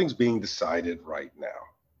 Nothing's being decided right now.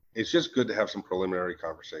 It's just good to have some preliminary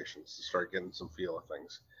conversations to start getting some feel of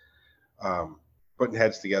things, putting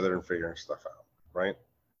heads together and figuring stuff out, right?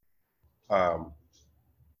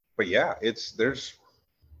 But yeah, it's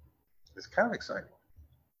kind of exciting.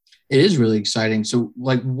 It is really exciting. So,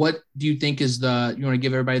 like, what do you think is you want to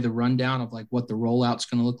give everybody the rundown of like what the rollout's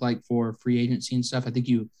going to look like for free agency and stuff? I think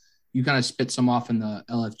you kind of spit some off in the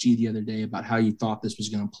LFG the other day about how you thought this was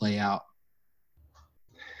going to play out.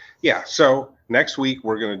 Yeah. So next week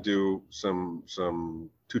we're going to do some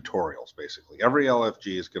tutorials. Basically, every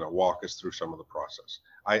LFG is going to walk us through some of the process.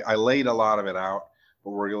 I laid a lot of it out,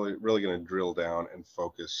 but we're really going to drill down and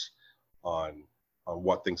focus on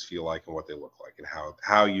what things feel like and what they look like and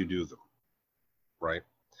how you do them, right?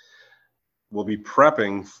 We'll be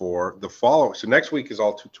prepping for the follow. So next week is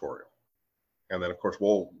all tutorial. And then of course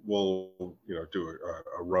we'll do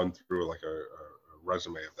a run through like a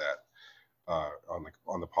resume of that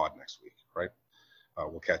on the pod next week, right?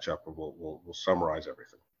 We'll catch up and we'll summarize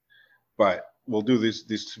everything. But we'll do these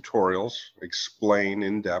tutorials, explain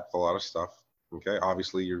in depth a lot of stuff. Okay.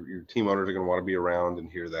 Obviously your team owners are going to want to be around and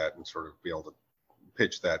hear that and sort of be able to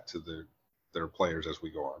pitch that to their players as we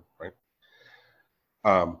go on, right?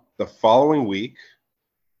 The following week,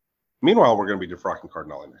 meanwhile, we're going to be defrocking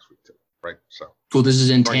Cardinale next week too, right? So cool. This is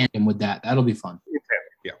in tandem with that. That'll be fun. In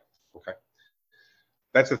tandem, yeah. Okay.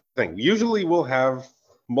 That's the thing. Usually we'll have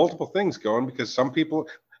multiple things going because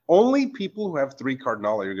only people who have 3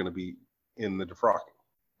 Cardinale are going to be in the defrocking.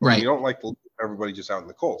 Right. We don't like to leave everybody just out in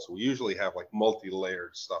the cold. So we usually have like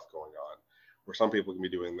multi-layered stuff going on where some people can be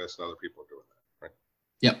doing this and other people are doing that. Right.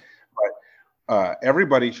 Yep. But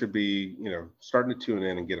everybody should be, starting to tune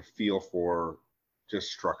in and get a feel for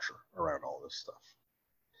just structure around all this stuff.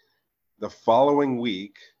 The following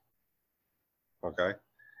week, okay,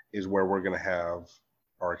 is where we're going to have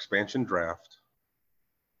our expansion draft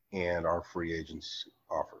and our free agents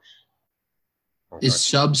offers. Okay. Is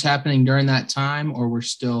subs happening during that time, or we're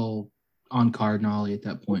still on Cardinale at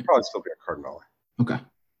that point? We'll probably still be at Cardinale. Okay.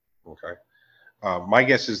 Okay. My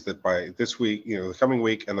guess is that by this week, the coming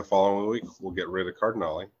week and the following week, we'll get rid of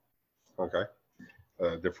Cardinale. Okay.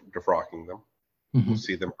 Defrocking them. Mm-hmm. We'll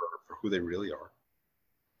see them for who they really are.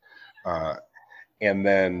 And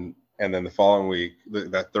then the following week,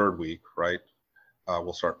 that third week, right,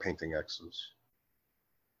 we'll start painting X's.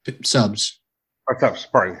 Subs. Subs,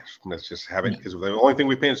 pardon me. Let's just have it, because the only thing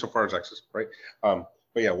we painted so far is X's, right? But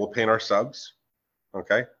yeah, we'll paint our subs,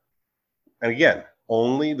 okay? And again,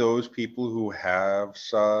 only those people who have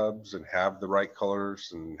subs and have the right colors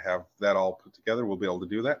and have that all put together will be able to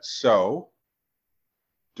do that. So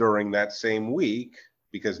during that same week,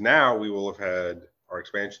 because now we will have had our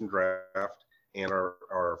expansion draft and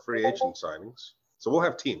our free agent signings. So we'll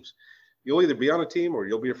have teams. You'll either be on a team or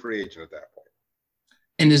you'll be a free agent at that point.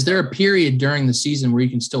 And is there a period during the season where you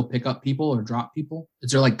can still pick up people or drop people?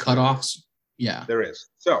 Is there like cutoffs? Yeah. There is.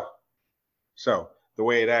 So the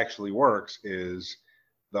way it actually works is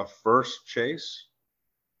the first chase,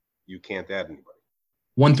 you can't add anybody.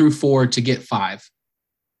 1 through 4 to get 5.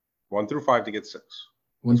 1 through 5 to get 6.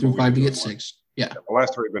 1 through 5 to get 6. Yeah. The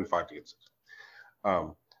last 3 have been 5 to get 6.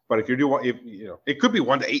 But if you're doing, it could be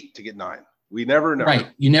 1 to 8 to get 9. We never know. Right.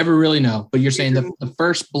 You never really know. But you're saying the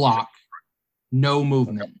first block, no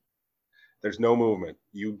movement. Okay. There's no movement.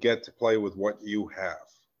 You get to play with what you have.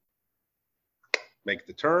 Make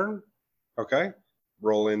the turn. Okay.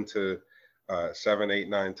 Roll into 7, 8,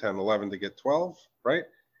 9, 10, 11 to get 12. Right.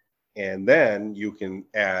 And then you can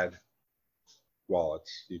add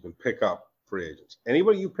wallets. You can pick up free agents.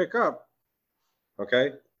 Anybody you pick up,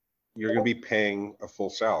 okay, you're going to be paying a full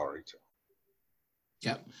salary to.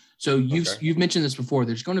 Yeah. So you've mentioned this before.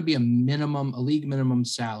 There's going to be a league minimum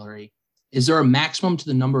salary. Is there a maximum to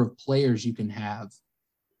the number of players you can have?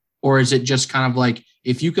 Or is it just kind of like,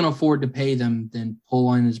 if you can afford to pay them, then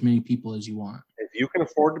pull in as many people as you want? If you can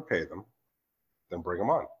afford to pay them, then bring them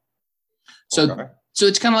on. So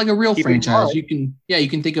it's kind of like a real franchise. You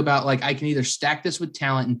can think about, like, I can either stack this with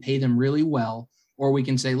talent and pay them really well, or we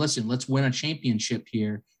can say, listen, let's win a championship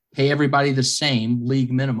here, pay everybody the same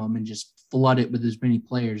league minimum and just flood it with as many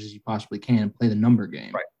players as you possibly can and play the number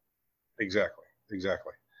game. Right. Exactly.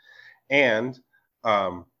 And,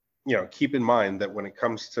 keep in mind that when it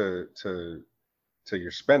comes to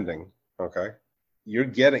your spending, okay, you're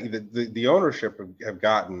getting the ownership have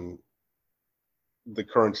gotten the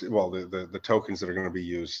currency, the tokens that are going to be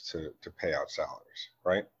used to pay out salaries,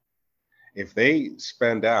 right? If they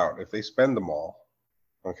spend them all,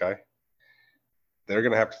 okay, they're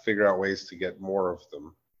going to have to figure out ways to get more of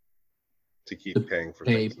them to keep paying for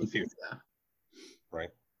things in the future, right?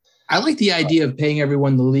 I like the idea of paying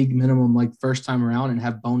everyone the league minimum, like, first time around, and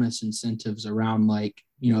have bonus incentives around, like,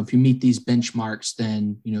 if you meet these benchmarks,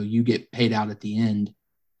 then, you get paid out at the end.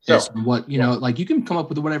 So like, you can come up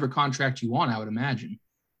with whatever contract you want, I would imagine.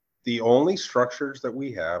 The only structures that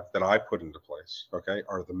we have that I put into place, okay,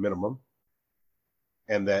 are the minimum,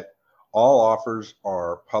 and that all offers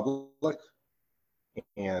are public,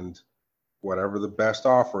 and whatever the best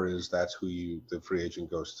offer is, that's who the free agent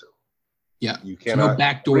goes to. Yeah, you cannot. No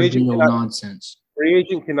backdoor deal nonsense. Free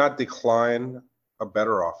agent cannot decline a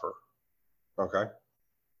better offer. Okay.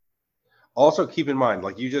 Also, keep in mind,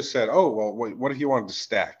 like you just said, what if you wanted to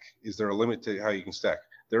stack? Is there a limit to how you can stack?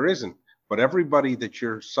 There isn't. But everybody that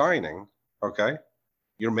you're signing, okay,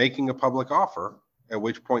 you're making a public offer, at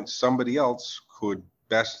which point somebody else could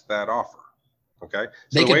best that offer. Okay.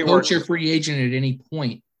 So they can poach your free agent at any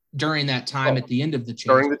point during that time, at the end of the change.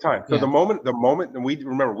 During the time. So the moment, and we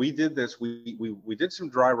remember we did this, we did some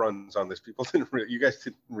dry runs on this. People you guys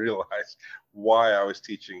didn't realize why I was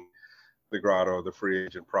teaching the Grotto, the free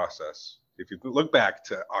agent process. If you look back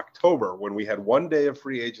to October, when we had 1 day of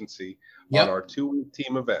free agency on our 2-week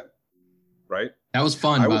team event, right? That was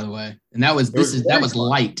fun, by the way. And that was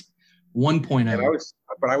light 1.0.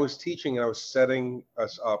 But I was teaching and I was setting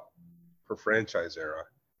us up for franchise era.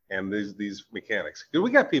 And these mechanics, because we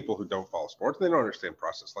got people who don't follow sports, they don't understand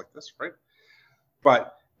process like this, right?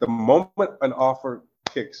 But the moment an offer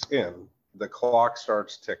kicks in, the clock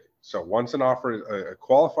starts ticking. So once a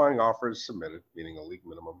qualifying offer is submitted, meaning a league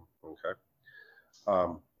minimum, okay.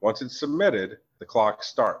 Once it's submitted, the clock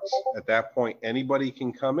starts. At that point, anybody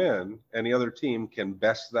can come in, any other team can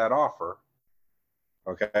best that offer,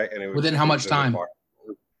 okay. And within how much time?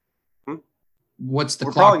 What's the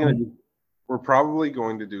We're clock? We're probably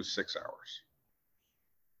going to do 6 hours.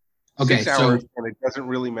 Okay, 6 hours, and it doesn't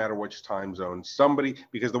really matter which time zone. Somebody,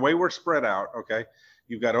 because the way we're spread out, okay,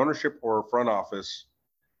 you've got ownership or front office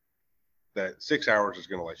that 6 hours is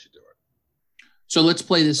going to let you do it. So let's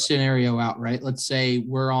play this scenario out, right? Let's say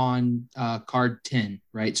we're on card 10,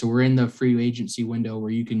 right? So we're in the free agency window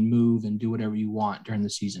where you can move and do whatever you want during the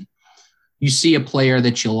season. You see a player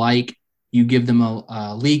that you like, you give them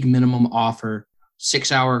a league minimum offer,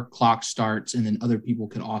 6-hour clock starts, and then other people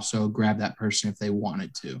could also grab that person if they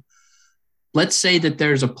wanted to. Let's say that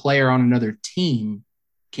there's a player on another team.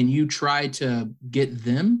 Can you try to get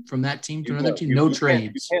them from that team to another team? No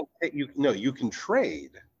trades. You can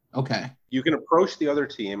trade. Okay. You can approach the other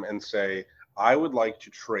team and say, I would like to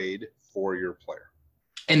trade for your player.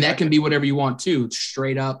 And that can be whatever you want too,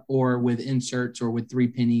 straight up or with inserts or with 3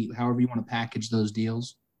 penny, however you want to package those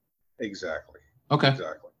deals. Exactly. Okay.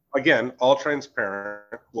 Exactly. Again, all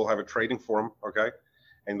transparent. We'll have a trading form, okay?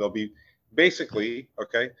 And they'll be basically,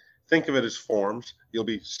 okay, think of it as forms. You'll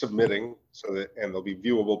be submitting and they'll be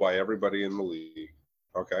viewable by everybody in the league,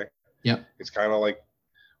 okay? Yep. It's kind of like,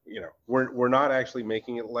 we're not actually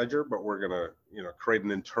making it ledger, but we're going to, create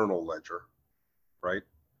an internal ledger, right?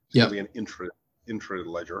 It's going to be an intra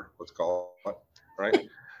ledger, let's call it, right?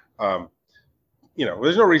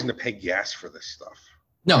 There's no reason to pay gas for this stuff.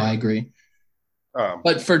 No, I agree.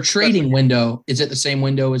 But for trading window, is it the same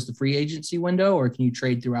window as the free agency window, or can you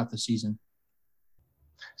trade throughout the season?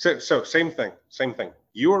 So same thing.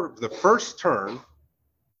 You're the first turn.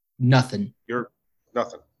 Nothing. You're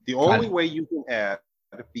nothing. The only way you can add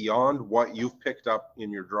beyond what you've picked up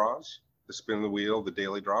in your draws, the spin of the wheel, the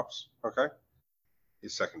daily drops, okay,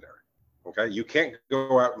 is secondary. Okay, you can't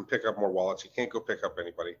go out and pick up more wallets. You can't go pick up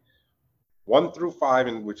anybody. 1 through 5,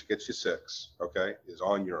 in which gets you 6, okay, is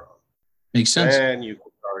on your own. Makes sense. And you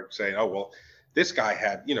can start saying, oh, well, this guy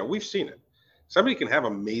had, we've seen it. Somebody can have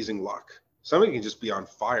amazing luck. Somebody can just be on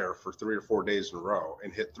fire for 3 or 4 days in a row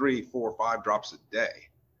and hit 3, 4, 5 drops a day.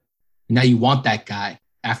 Now you want that guy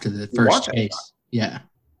after the first chase. Yeah.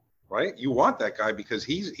 Right? You want that guy because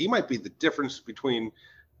he might be the difference between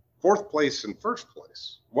 4th place and 1st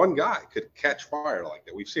place. One guy could catch fire like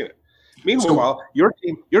that. We've seen it. Meanwhile, your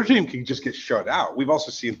team can just get shut out. We've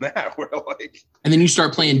also seen that. And then you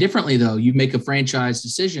start playing differently, though. You make a franchise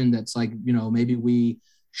decision that's like, maybe we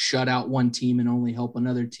shut out one team and only help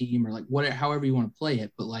another team, or like whatever, however you want to play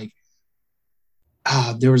it. But like,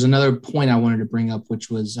 there was another point I wanted to bring up,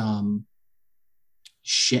 which was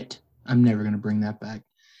shit. I'm never going to bring that back.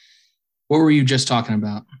 What were you just talking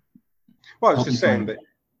about? Well, I was just saying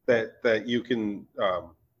that you can.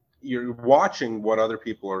 You're watching what other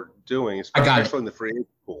people are doing, especially in the free agent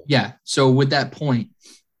pool. Yeah. So with that point,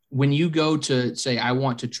 when you go to say, I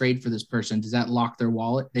want to trade for this person, does that lock their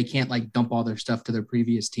wallet? They can't like dump all their stuff to their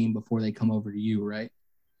previous team before they come over to you, right?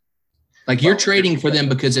 Like you're trading for them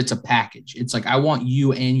because it's a package. It's like, I want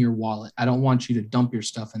you and your wallet. I don't want you to dump your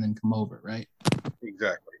stuff and then come over, right?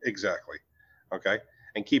 Exactly. Okay.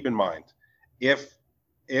 And keep in mind, if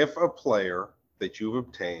a player that you've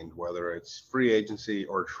obtained, whether it's free agency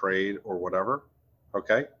or trade or whatever,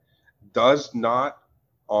 okay, does not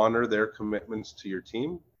honor their commitments to your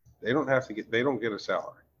team, they don't get a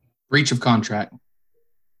salary. Breach of contract,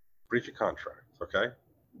 okay?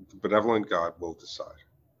 The benevolent God will decide.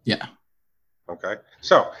 Yeah. Okay.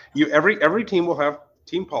 So every team will have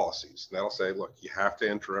team policies. And that'll say, look, you have to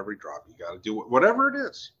enter every drop. You got to do whatever it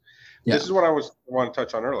is. Yeah. This is what I want to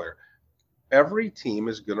touch on earlier. Every team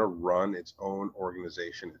is going to run its own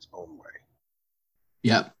organization its own way.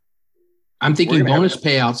 Yep. I'm thinking bonus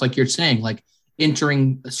payouts, like you're saying, like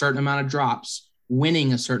entering a certain amount of drops,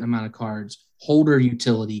 winning a certain amount of cards, holder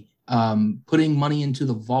utility, putting money into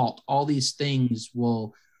the vault. All these things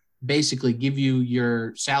will basically give you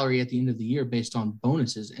your salary at the end of the year based on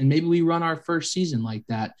bonuses. And maybe we run our first season like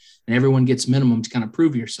that and everyone gets minimum to kind of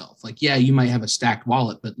prove yourself. Like, yeah, you might have a stacked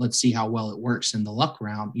wallet, but let's see how well it works in the luck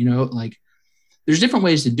round. Like there's different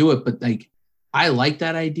ways to do it, but like, I like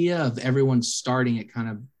that idea of everyone starting at kind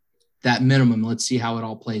of that minimum. Let's see how it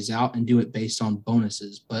all plays out and do it based on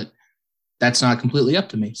bonuses, but that's not completely up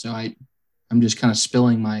to me. So I'm just kind of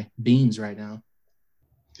spilling my beans right now.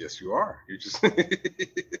 Yes, you are. You're just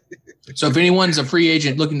So if anyone's a free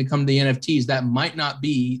agent looking to come to the NFTs, that might not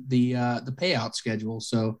be the payout schedule.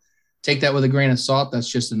 So take that with a grain of salt. That's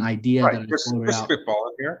just an idea that I floated out.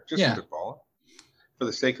 Spitballing here. Spitballing for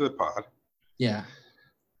the sake of the pod. Yeah.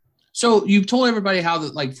 So you've told everybody how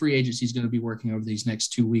the free agency is going to be working over these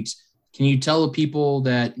next 2 weeks. Can you tell the people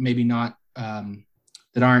that maybe not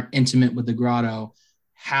that aren't intimate with the Grotto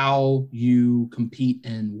how you compete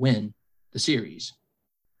and win the series?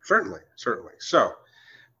 Certainly. So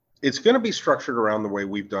it's going to be structured around the way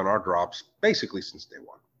we've done our drops basically since day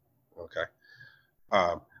one. Okay.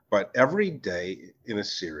 But every day in a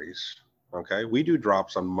series, okay, we do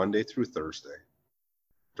drops on Monday through Thursday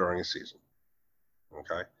during a season.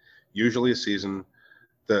 Okay. Usually a season,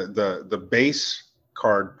 the base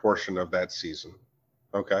card portion of that season,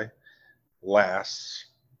 okay, lasts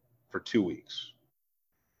for 2 weeks.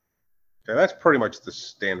 Okay, that's pretty much the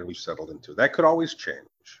standard we've settled into. That could always change.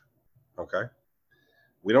 Okay.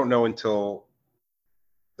 We don't know until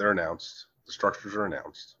they're announced. The structures are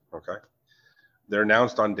announced. Okay. They're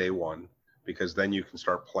announced on day one because then you can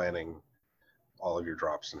start planning all of your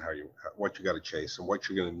drops and what you got to chase and what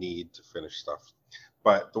you're going to need to finish stuff.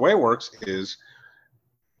 But the way it works is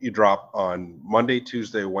you drop on Monday,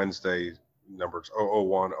 Tuesday, Wednesday, numbers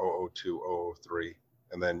 001, 002, 003.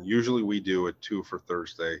 And then usually we do a 2 for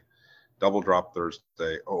Thursday, double drop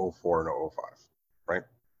Thursday, 004 and 005, right?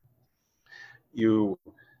 You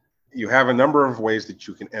have a number of ways that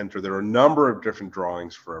you can enter. There are a number of different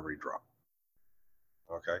drawings for every drop.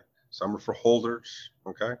 Okay. Some are for holders.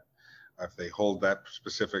 Okay. If they hold that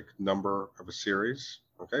specific number of a series.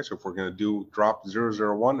 Okay. So if we're going to do drop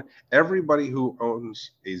 001, everybody who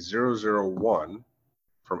owns a 001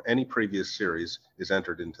 from any previous series is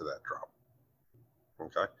entered into that drop.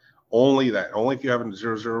 Okay. Only if you have a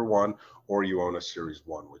 001 or you own a series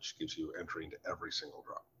 1, which gives you entry into every single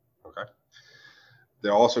drop. Okay.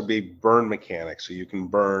 There'll also be burn mechanics. So you can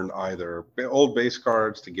burn either old base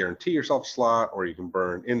cards to guarantee yourself a slot, or you can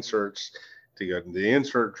burn inserts to get into the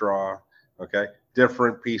insert draw. Okay.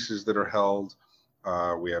 Different pieces that are held.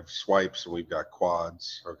 We have swipes and we've got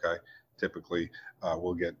quads. Okay. Typically,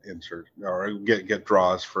 we'll get insert or get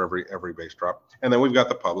draws for every base drop. And then we've got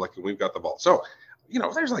the public and we've got the vault. So,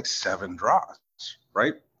 there's like 7 draws,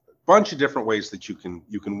 right? Bunch of different ways that you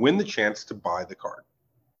can win the chance to buy the card.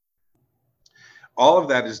 All of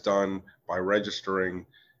that is done by registering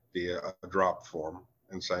via a drop form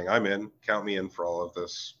and saying, I'm in, count me in for all of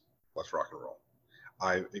this. Let's rock and roll.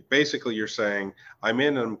 Basically, you're saying, I'm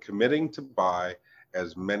in and I'm committing to buy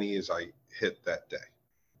as many as I hit that day.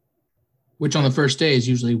 Which on the first day is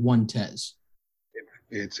usually 1 TES.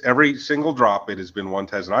 It's every single drop. It has been 1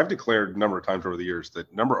 TES. And I've declared a number of times over the years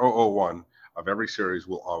that number 001 of every series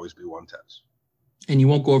will always be 1 TES. And you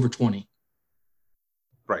won't go over 20.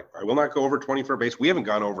 Right. I will not go over 20 for a base. We haven't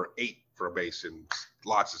gone over 8 for a base in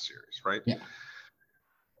lots of series, right? Yeah.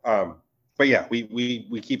 But yeah,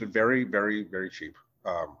 we keep it very, very, very cheap,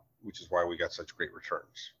 which is why we got such great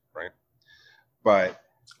returns, right? But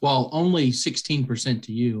well, only 16%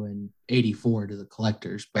 to you and 84 to the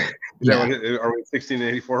collectors. But yeah, are we 16 and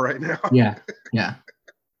 84 right now? Yeah.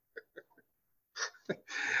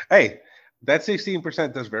 Hey, that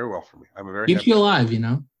 16% does very well for me. I'm a very keeps you alive,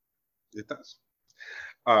 It does.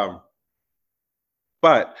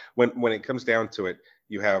 But when it comes down to it,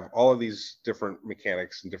 you have all of these different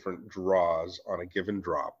mechanics and different draws on a given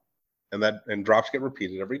drop, and drops get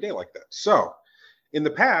repeated every day like that. So in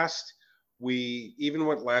the past, we even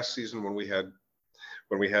went last season when we had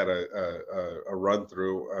a run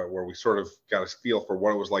through where we sort of got a feel for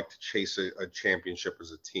what it was like to chase a championship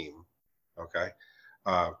as a team. Okay.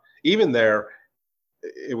 Even there,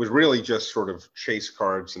 it was really just sort of chase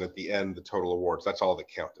cards, and at the end, the total awards. That's all that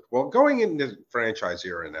counted. Well, going into franchise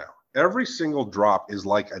era now, every single drop is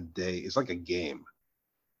like a day. It's like a game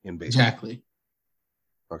in baseball. Exactly.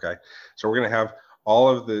 Okay. So we're going to have all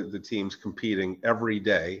of the teams competing every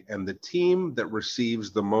day, and the team that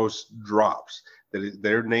receives the most drops,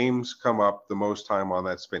 their names come up the most time on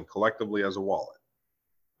that spin collectively as a wallet.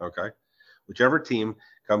 Okay. Whichever team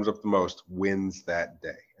comes up the most wins that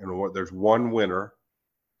day. And there's one winner.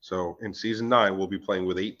 So in season 9, we'll be playing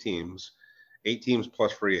with 8 teams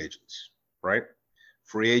plus free agents, right?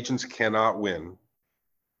 Free agents cannot win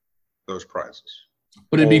those prizes.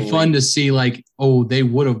 But it'd be fun to see, like, they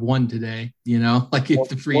would have won today, like if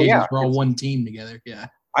the free agents were all one team together. Yeah.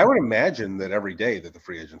 I would imagine that every day that the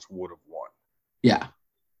free agents would have won. Yeah.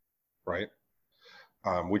 Right.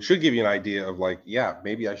 Which should give you an idea of like, yeah,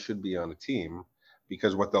 maybe I should be on a team,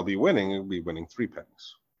 because what they'll be winning, will be winning 3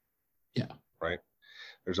 pennies. Yeah. Right.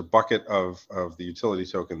 There's a bucket of the utility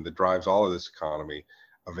token that drives all of this economy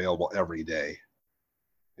available every day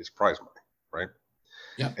is prize money, right?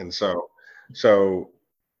 Yeah. And so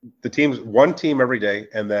the teams, one team every day,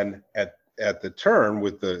 and then at the turn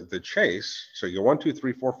with the chase, so you go 1, 2,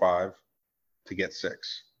 3, 4, 5 to get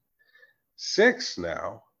 6. 6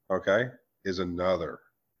 now, okay, is another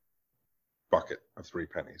bucket of 3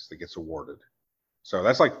 pennies that gets awarded. So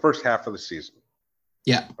that's like first half of the season.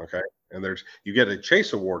 Yeah. Okay. And you get a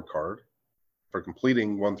chase award card for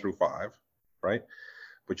completing 1 through 5, right?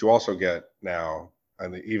 But you also get now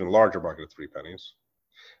an even larger bucket of 3 pennies.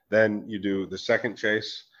 Then you do the second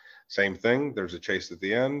chase. Same thing. There's a chase at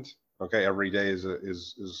the end. Okay, every day is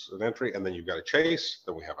an entry, and then you've got a chase.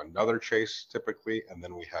 Then we have another chase typically, and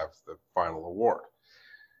then we have the final award.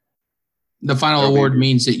 The final award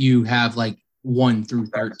means that you have like 1 through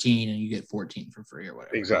 13, and you get 14 for free or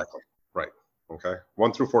whatever. Exactly. Right. Okay.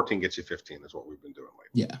 1 through 14 gets you 15 is what we've been doing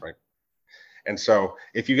lately. Yeah. Right. And so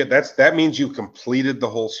if you get that means you completed the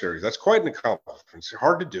whole series. That's quite an accomplishment. It's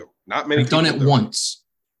hard to do. Not many people done it once.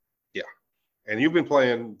 Yeah. And you've been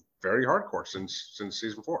playing very hardcore since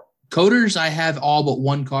season 4. Coders, I have all but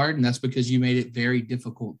 1 card, and that's because you made it very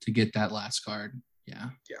difficult to get that last card. Yeah.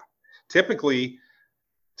 Yeah. Typically,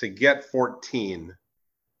 to get 14,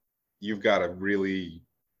 you've got to really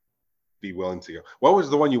be willing to go. What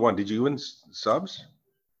was the one you won? Did you win subs?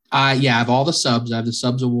 Yeah, I have all the subs. I have the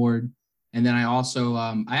subs award. And then I also,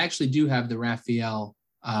 I actually do have the Raphael,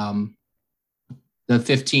 the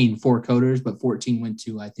 15 for coders, but 14 went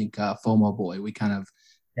to, I think, FOMO Boy. We kind of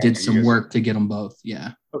did some work to get them both.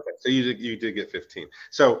 Yeah. Okay. So you did get 15.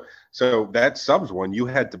 So that subs one, you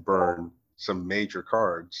had to burn some major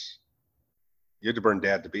cards. You had to burn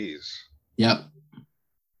Dad to Bees. Yep.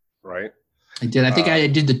 Right. I did. I think I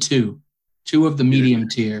did the two of the medium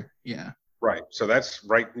tier. Yeah. Right. So that's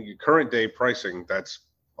right. Current day pricing, that's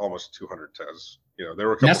almost 200 tes. There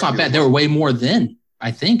were. That's not bad. There were way more then,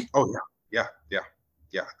 I think. Oh yeah.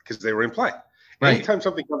 Because they were in play. Right. Anytime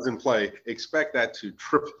something comes in play, expect that to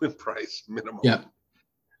triple in price minimum. Yeah.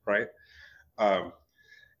 Right.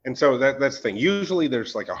 And so that's the thing. Usually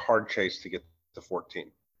there's like a hard chase to get to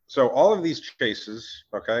 14. So all of these chases,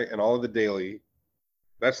 okay, and all of the daily,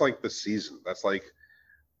 that's like the season. That's like,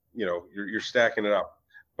 you're stacking it up.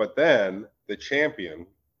 But then the champion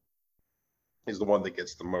is the one that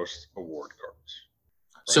gets the most award cards.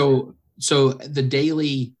 Right? So the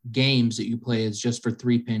daily games that you play is just for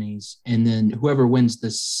 3 pennies, and then whoever wins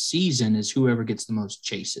the season is whoever gets the most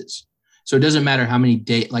chases. So it doesn't matter how many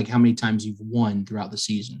how many times you've won throughout the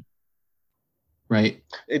season. Right.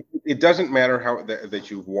 It doesn't matter how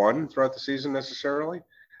that you've won throughout the season necessarily,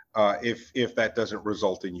 if that doesn't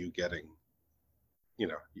result in you getting,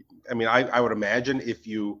 I mean, I would imagine if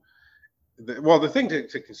you, the thing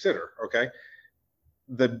to consider, okay,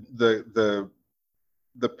 the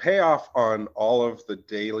payoff on all of the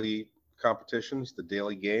daily competitions, the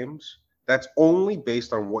daily games, that's only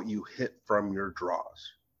based on what you hit from your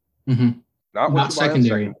draws, not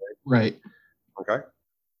secondary, right? Okay.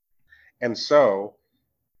 And so,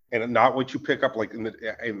 and not what you pick up like in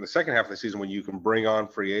the second half of the season when you can bring on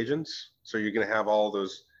free agents. So you're going to have all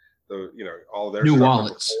all their new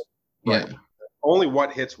wallets. Right. Yeah. Only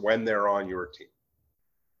what hits when they're on your team.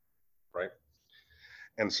 Right.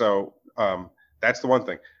 And so that's the one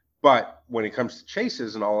thing. But when it comes to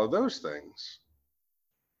chases and all of those things,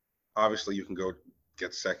 obviously you can go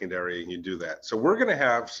get secondary and you do that. So we're going to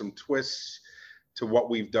have some twists to what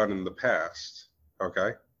we've done in the past.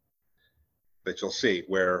 Okay. That you'll see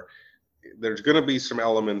where there's going to be some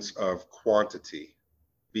elements of quantity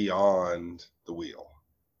beyond the wheel.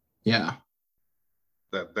 Yeah.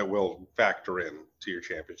 That will factor in to your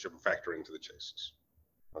championship and factor into the chases.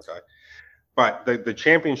 Okay. But the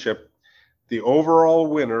championship, the overall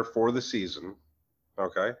winner for the season,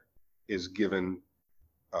 okay, is given,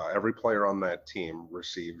 every player on that team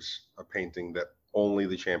receives a painting that only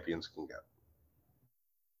the champions can get.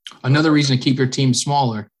 Another reason to keep your team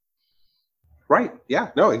smaller. Right.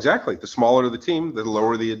 Yeah. No, exactly. The smaller the team, the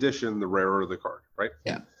lower the edition, the rarer the card. Right.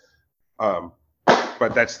 Yeah.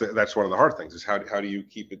 But that's one of the hard things is how do you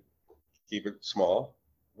keep it small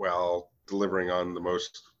while delivering on the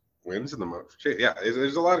most wins and the most. Yeah.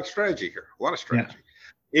 There's a lot of strategy here. A lot of strategy.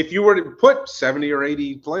 Yeah. If you were to put 70 or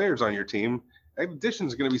 80 players on your team, edition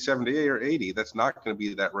is going to be 70 or 80. That's not going to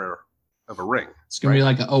be that rare of a ring. It's going to be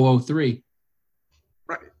like a 003.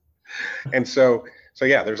 Right. And so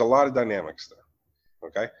yeah, there's a lot of dynamics there.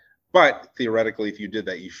 Okay. But theoretically, if you did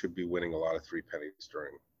that, you should be winning a lot of 3 pennies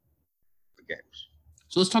during the games.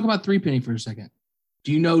 So let's talk about 3 penny for a second.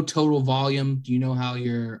 Do you know total volume? Do you know how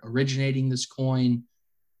you're originating this coin,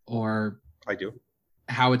 or I do,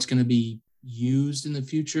 how it's going to be used in the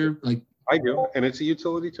future? Like I do. And it's a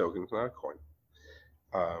utility token. It's not a coin.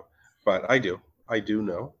 But I do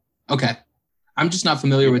know. Okay. I'm just not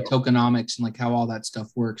familiar with tokenomics and like how all that stuff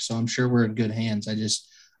works. So I'm sure we're in good hands. I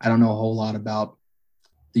don't know a whole lot about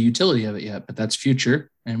the utility of it yet, but that's future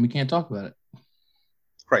and we can't talk about it.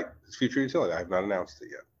 Right. It's future utility. I have not announced it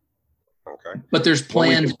yet. Okay. But there's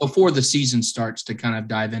plans before the season starts to kind of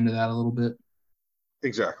dive into that a little bit.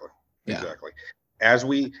 Exactly. Yeah. Exactly. As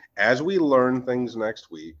we learn things next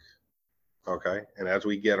week, okay, and as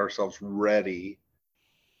we get ourselves ready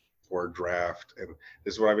for a draft. And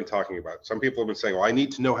this is what I've been talking about. Some people have been saying, well, I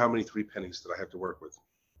need to know how many 3 pennies that I have to work with.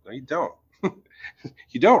 No, you don't.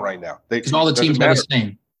 You don't right now. Because all the teams are the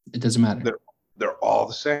same. It doesn't matter. They're all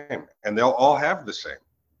the same, and they'll all have the same.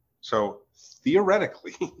 So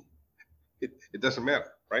theoretically, it doesn't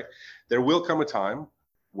matter, right? There will come a time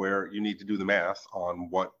where you need to do the math on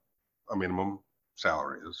what a minimum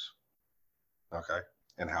salary is, okay,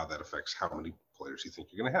 and how that affects how many players you think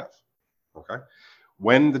you're going to have, okay?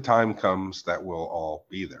 When the time comes, that will all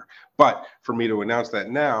be there. But for me to announce that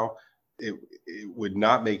now, it would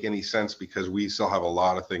not make any sense because we still have a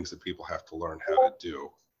lot of things that people have to learn how to do.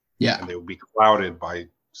 Yeah. And they will be clouded by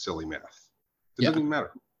silly math. It doesn't even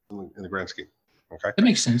matter in the grand scheme, okay? That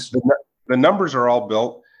makes sense. The numbers are all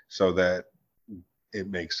built so that it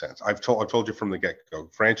makes sense. I've told you from the get-go,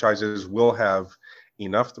 franchises will have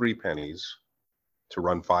enough 3 pennies to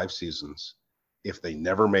run 5 seasons if they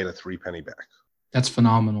never made a 3 penny back. That's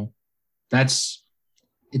phenomenal.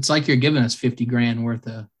 It's like you're giving us 50 grand worth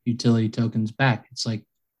of utility tokens back. It's like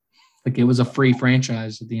it was a free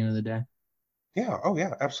franchise at the end of the day. Yeah. Oh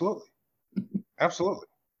yeah, absolutely. Absolutely.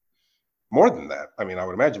 More than that. I mean, I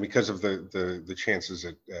would imagine because of the chances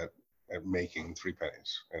at making 3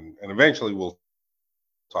 pennies. And eventually we'll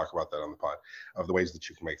talk about that on the pod of the ways that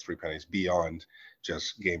you can make 3 pennies beyond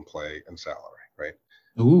just gameplay and salary, right?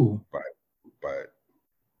 Ooh. But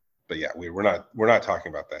yeah, we're not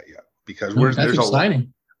talking about that yet because that's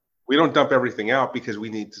exciting. We don't dump everything out because we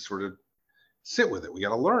need to sort of sit with it. We got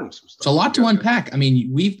to learn some stuff. It's a lot to unpack. I mean,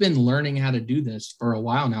 we've been learning how to do this for a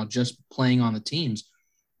while now, just playing on the teams.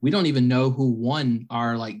 We don't even know who won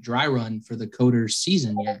our dry run for the Coders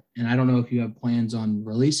season yet. And I don't know if you have plans on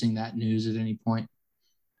releasing that news at any point.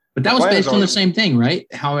 But that was based on the same thing, right?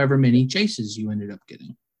 However many chases you ended up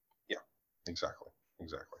getting. Yeah, exactly.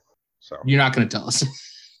 So you're not going to tell us.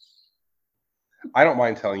 I don't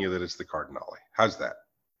mind telling you that it's the Cardinale. How's that?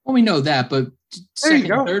 Well, we know that, but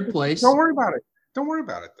second, third place. Don't worry about it. Don't worry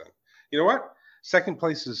about it then. You know what? Second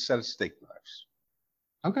place is a set of steak knives.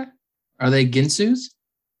 Okay. Are they Ginsu's?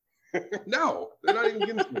 No, they're not even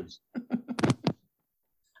Ginsu's.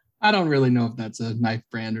 I don't really know if that's a knife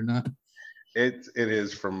brand or not. It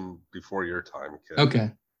is from before your time, kid.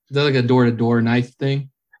 Okay. Is that like a door-to-door knife thing?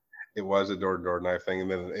 It was a door-to-door knife thing and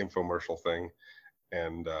then an infomercial thing.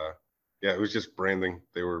 And yeah, it was just branding.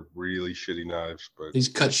 They were really shitty knives, but he's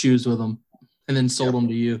cut shoes with them and then sold them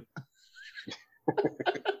to you.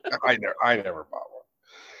 I never bought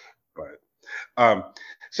one. But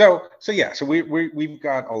so we've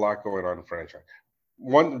got a lot going on in franchise.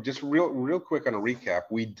 One just real quick on a recap.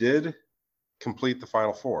 We did complete the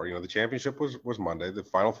Final Four. You know, the championship was Monday. The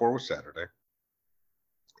Final Four was Saturday.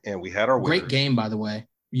 And we had our winners. Great game, by the way.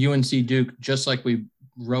 UNC Duke, just like we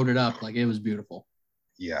wrote it up, it was beautiful.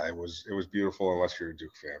 Yeah, it was beautiful unless you're a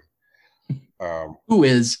Duke fan. Who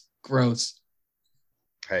is? Gross.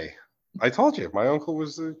 Hey, I told you, my uncle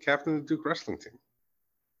was the captain of the Duke wrestling team.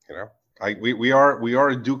 You know, we are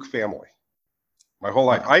a Duke family. My whole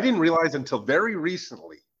life. I didn't realize until very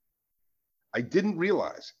recently. I didn't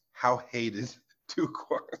realize how hated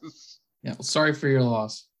Duke was. Yeah, well, sorry for your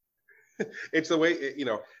loss. It's the way,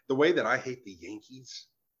 the way that I hate the Yankees.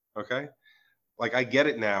 Okay. I get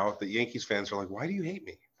it now. The Yankees fans are like, why do you hate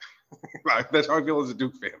me? That's how I feel as a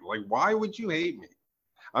Duke fan. Why would you hate me?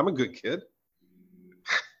 I'm a good kid.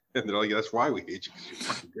 And they're like, that's why we hate you, because you're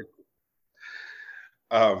fucking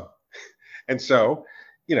good. And so,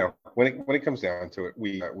 when it comes down to it,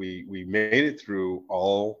 we made it through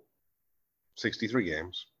all 63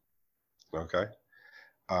 games. Okay.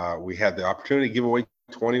 We had the opportunity to give away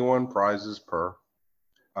 21 prizes per.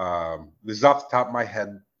 This is off the top of my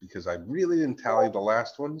head because I really didn't tally the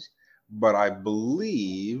last ones, but I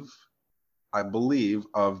believe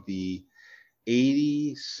of the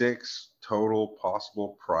 86 total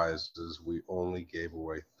possible prizes, we only gave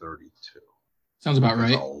away 32. Sounds about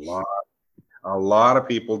right. A lot of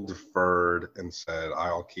people deferred and said,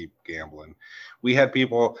 I'll keep gambling. We had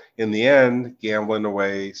people in the end gambling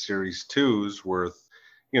away Series 2s worth,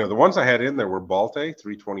 the ones I had in there were Balte,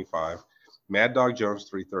 325, Mad Dog Jones,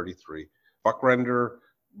 333, Buckrender,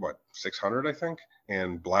 600, I think,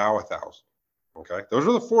 and Blau, 1,000. Okay. Those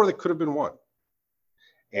were the 4 that could have been won.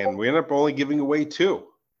 And we ended up only giving away 2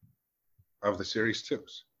 of the Series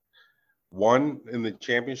 2s. One in the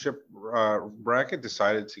championship bracket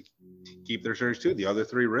decided to keep their Series 2. The other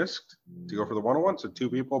 3 risked to go for the 101. So 2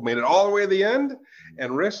 people made it all the way to the end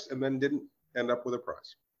and risked and then didn't end up with a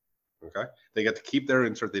prize. Okay. They got to keep their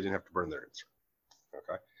insert. They didn't have to burn their insert.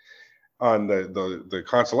 Okay. On the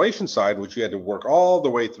consolation side, which you had to work all the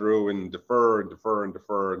way through and defer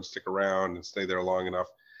and stick around and stay there long enough.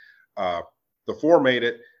 The 4 made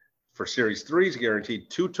it. For Series 3s guaranteed,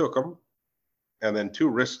 2 took them, and then 2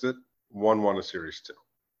 risked it. 1 won a Series 2.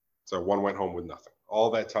 So 1 went home with nothing. All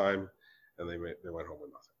that time, and they went home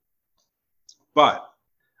with nothing. But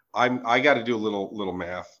I got to do a little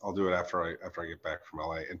math. I'll do it after I get back from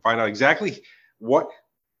LA and find out exactly what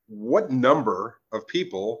number of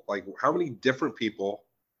people, like how many different people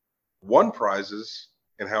won prizes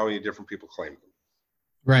and how many different people claimed them.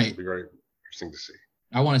 Right. It'll be very interesting to see.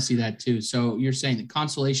 I want to see that too. So you're saying the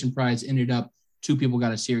consolation prize ended up 2 people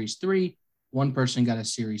got a Series 3, 1 person got a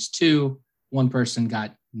Series 2, 1 person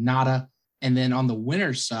got nada. And then on the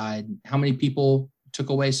winner's side, how many people took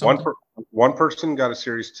away something? One person got a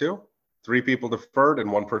Series 2, 3 people deferred,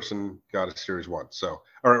 and 1 person got a Series 1. So,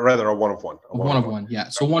 or rather, a 1 of 1. A one of one, yeah.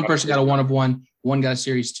 So 1 person got a 1 of 1, 1 got a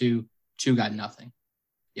Series 2, 2 got nothing.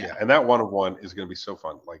 Yeah, and that 1 of 1 is going to be so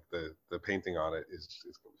fun. Like the painting on it is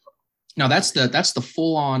going to be fun. Now that's the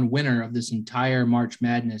full-on winner of this entire March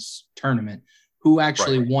Madness tournament. Who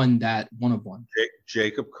actually won that 1 of 1?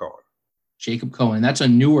 Jacob Cohen. Jacob Cohen. That's a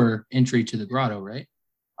newer entry to the Grotto, right?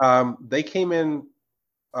 They came in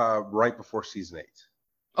right before season 8.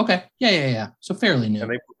 Okay. Yeah. So fairly new.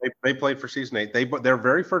 And they played for season 8. Their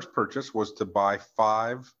very first purchase was to buy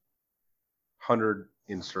 500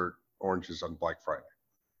 insert oranges on Black Friday.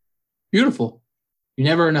 Beautiful. You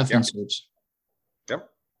never enough inserts. Yep.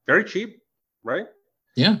 Very cheap, right?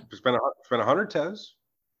 Yeah. Spent 100 Tez.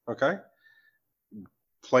 Okay.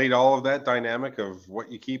 Played all of that dynamic of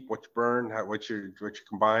what you keep, what you burn, what you're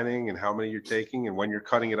combining, and how many you're taking, and when you're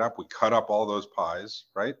cutting it up. We cut up all those pies,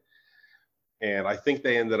 right? And I think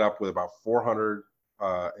they ended up with about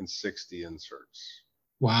 460 inserts.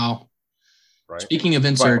 Wow. Right. Speaking of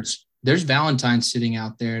inserts, there's Valentines sitting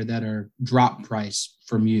out there that are drop price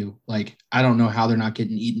from you. Like, I don't know how they're not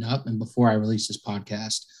getting eaten up. And before I release this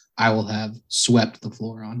podcast, I will have swept the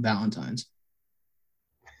floor on Valentines.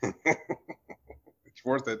 It's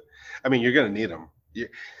worth it. I mean, you're going to need them.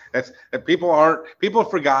 People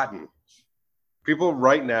have forgotten. People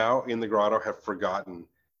right now in the Grotto have forgotten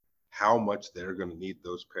how much they're going to need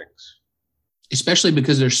those pinks. Especially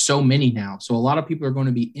because there's so many now. So a lot of people are going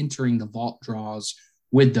to be entering the vault draws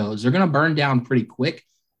with those. They're going to burn down pretty quick,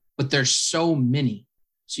 but there's so many.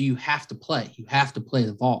 So you have to play. You have to play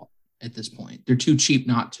the vault at this point. They're too cheap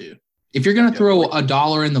not to. If you're going to throw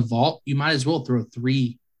 $1 in the vault, you might as well throw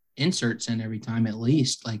 3 inserts in every time at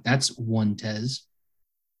least. Like, that's 1 Tez.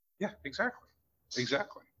 Yeah, exactly.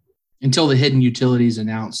 Until the hidden utility is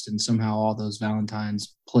announced and somehow all those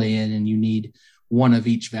Valentines play in and you need 1 of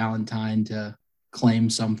each Valentine to claim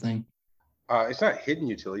something. It's not hidden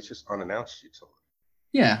utility, it's just unannounced utility.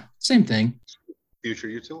 Yeah, same thing. Future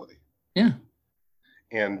utility. Yeah.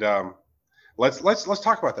 And let's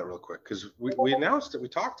talk about that real quick, because we announced it, we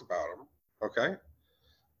talked about them, okay?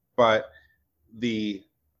 But the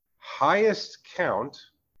highest count,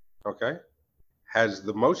 okay, has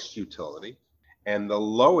the most utility, and the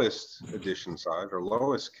lowest edition size or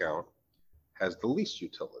lowest count has the least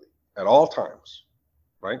utility at all times,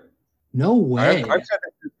 right? No way. I've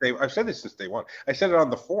said this since day one. I said it on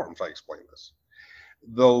the forums. I explained this.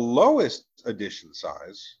 The lowest edition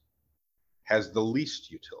size has the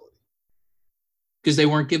least utility. Because they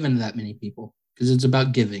weren't given to that many people. Because it's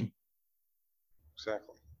about giving.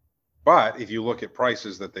 Exactly. But if you look at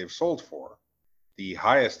prices that they've sold for, the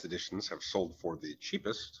highest editions have sold for the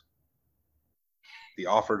cheapest. The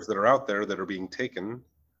offers that are out there that are being taken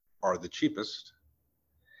are the cheapest.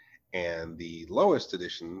 And the lowest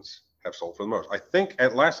editions have sold for the most. I think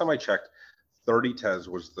at last time I checked, 30 Tez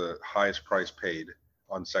was the highest price paid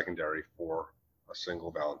on secondary for a single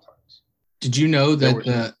Valentine's. Did you know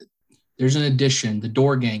that there's an edition, the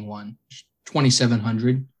Door Gang one,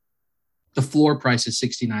 2,700. The floor price is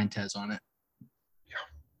 69 Tez on it. Yeah,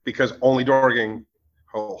 because only Door Gang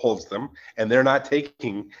holds them, and they're not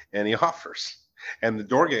taking any offers. And the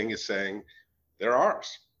Door Gang is saying they're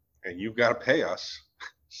ours, and you've got to pay us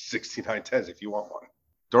 69 Tez if you want one.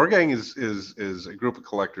 Door Gang is a group of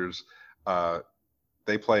collectors.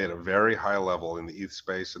 They play at a very high level in the ETH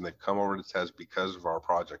space, and they've come over to Tez because of our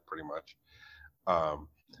project, pretty much,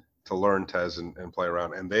 to learn Tez and play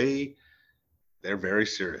around. And they're very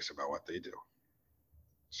serious about what they do.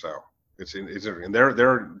 So and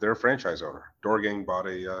they're a franchise owner. Door Gang bought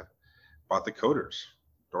the Coders.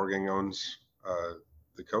 Door Gang owns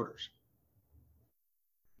the Coders.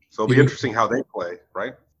 So it'll be interesting how they play,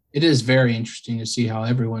 right? It is very interesting to see how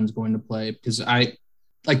everyone's going to play, because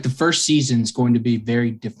the first season is going to be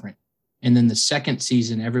very different. And then the second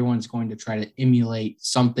season, everyone's going to try to emulate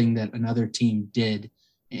something that another team did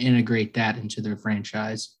and integrate that into their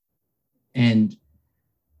franchise. And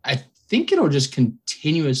I think it'll just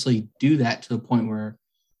continuously do that to the point where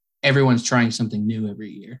everyone's trying something new every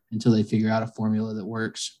year until they figure out a formula that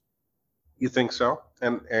works. You think so?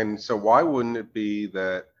 And so why wouldn't it be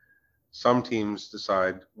that some teams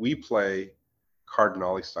decide we play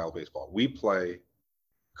Cardinale style baseball, we play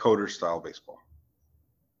Coder style baseball,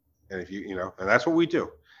 and if you know, and that's what we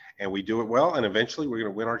do, and we do it well, and eventually we're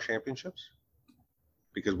going to win our championships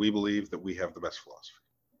because we believe that we have the best philosophy.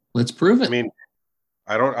 Let's prove it. I mean,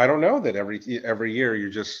 I don't know that every year you're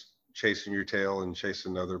just chasing your tail and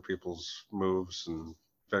chasing other people's moves and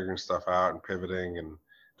figuring stuff out and pivoting, and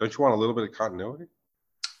don't you want a little bit of continuity?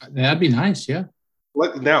 That'd be nice, yeah.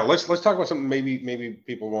 Now let's talk about something maybe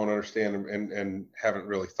people won't understand and haven't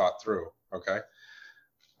really thought through. Okay,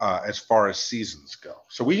 as far as seasons go,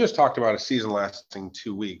 so we just talked about a season lasting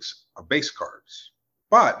 2 weeks of base cards,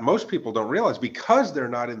 but most people don't realize because they're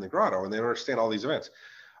not in the grotto and they don't understand all these events.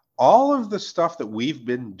 All of the stuff that we've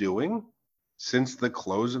been doing since the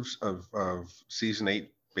close of season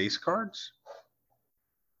 8 base cards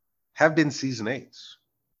have been season 8s.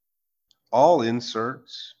 All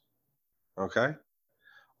inserts, okay?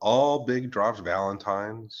 All big drops,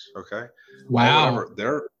 Valentine's, okay? Wow.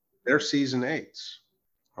 Whatever. They're season 8s,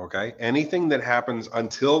 okay? Anything that happens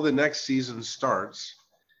until the next season starts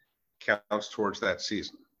counts towards that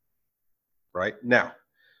season, right? Now,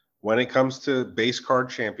 when it comes to base card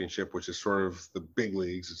championship, which is sort of the big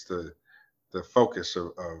leagues, it's the focus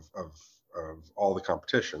of all the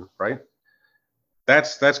competition, right?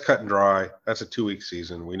 That's cut and dry. That's a 2-week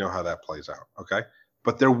season. We know how that plays out, okay?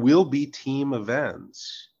 But there will be team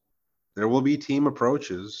events. There will be team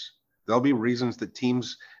approaches. There'll be reasons that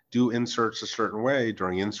teams do inserts a certain way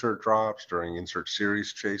during insert drops, during insert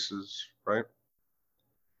series chases, right?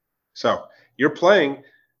 So you're playing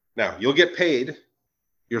now. You'll get paid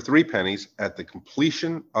your 3 pennies at the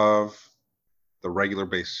completion of the regular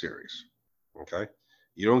base series. Okay,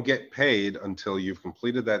 you don't get paid until you've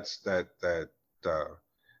completed the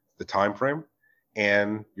time frame,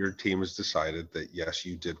 and your team has decided that yes,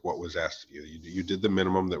 you did what was asked of you. You did the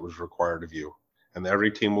minimum that was required of you, and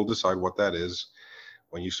every team will decide what that is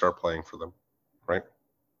when you start playing for them, right?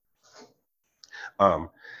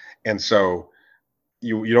 And so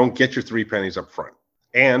you don't get your 3 pennies up front.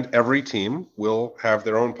 And every team will have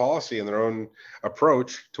their own policy and their own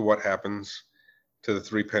approach to what happens to the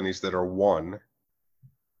 3 pennies that are won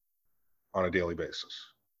on a daily basis.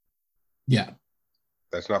 Yeah.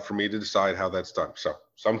 That's not for me to decide how that's done. So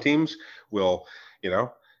some teams will,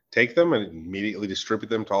 take them and immediately distribute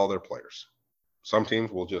them to all their players. Some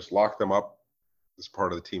teams will just lock them up as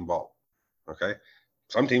part of the team vault. Okay.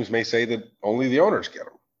 Some teams may say that only the owners get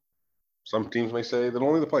them. Some teams may say that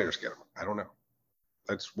only the players get them. I don't know.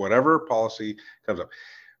 That's whatever policy comes up.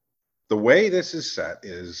 The way this is set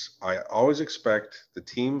is I always expect the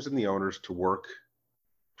teams and the owners to work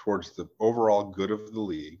towards the overall good of the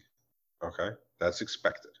league. Okay. That's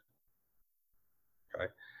expected. Okay.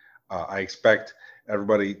 I expect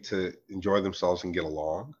everybody to enjoy themselves and get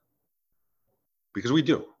along because we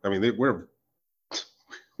do. I mean,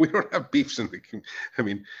 we don't have beefs in the. I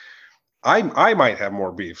mean, I might have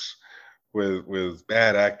more beefs with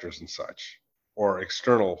bad actors and such or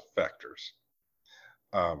external factors.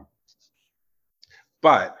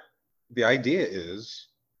 But the idea is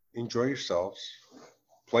enjoy yourselves,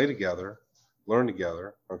 play together, learn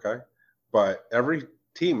together. Okay. But every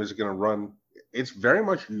team is going to run. It's very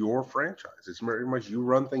much your franchise. It's very much you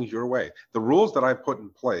run things your way. The rules that I put in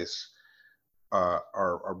place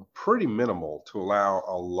are pretty minimal to allow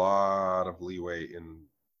a lot of leeway in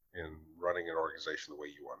running an organization the way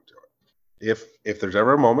you want to do it. If there's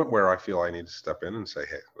ever a moment where I feel I need to step in and say,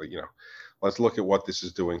 hey, let's look at what this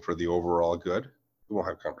is doing for the overall good, we won't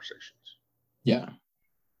have conversations. Yeah.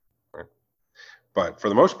 Right. But for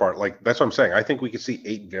the most part, like that's what I'm saying. I think we could see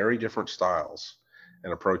 8 very different styles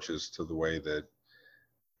and approaches to the way that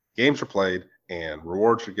games are played and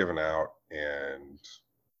rewards are given out and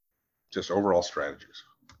just overall strategies.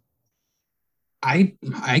 I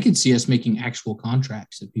could see us making actual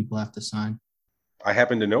contracts that people have to sign. I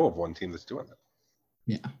happen to know of one team that's doing that.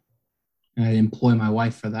 Yeah. And I'd employ my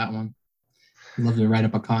wife for that one. I'd love to write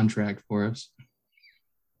up a contract for us.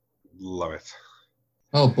 Love it.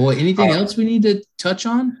 Oh boy. Anything else we need to touch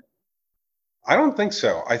on? I don't think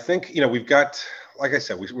so. I think, we've got, like I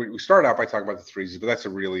said, we started out by talking about the threes, but that's a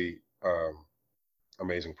really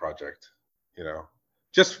amazing project,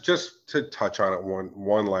 Just to touch on it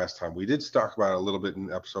one last time. We did talk about it a little bit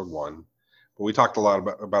in episode 1, but we talked a lot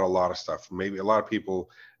about a lot of stuff. Maybe a lot of people,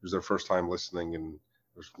 it was their first time listening and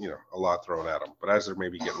there's, a lot thrown at them. But as they're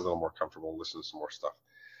maybe getting a little more comfortable, listening to some more stuff.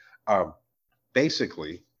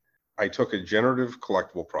 Basically, I took a generative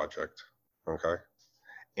collectible project, okay,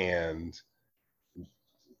 and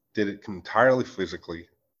did it entirely physically,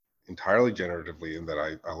 entirely generatively, in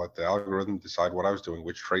that I let the algorithm decide what I was doing,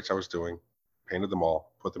 which traits I was doing, painted them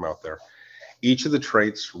all, put them out there. Each of the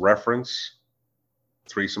traits reference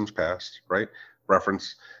threesomes past, right?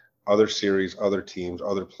 Reference other series, other teams,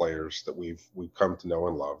 other players that we've come to know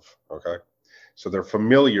and love. Okay. So they're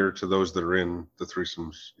familiar to those that are in the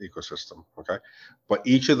threesomes ecosystem. Okay. But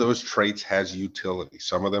each of those traits has utility.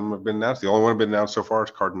 Some of them have been announced. The only one that's been announced so far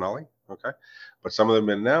is Cardinale. Okay. But some of them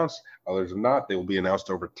have been announced, others have not. They will be announced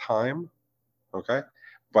over time. Okay.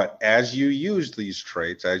 But as you use these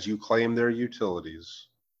traits, as you claim their utilities,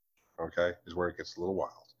 okay, is where it gets a little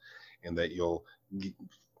wild. And that you'll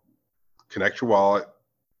connect your wallet,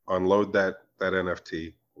 unload that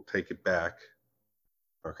NFT, we'll take it back.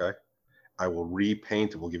 Okay. I will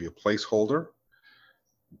repaint it. We'll give you a placeholder,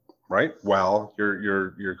 right? While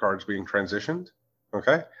your card's being transitioned.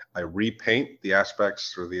 Okay. I repaint the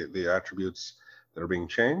aspects or the attributes that are being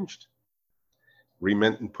changed,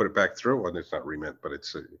 remint and put it back through. And it's not remint, but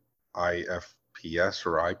it's a IFPS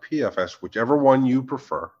or IPFS, whichever one you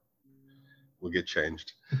prefer, will get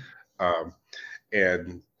changed.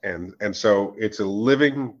 And so it's a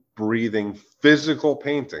living, breathing, physical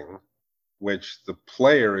painting, which the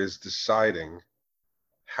player is deciding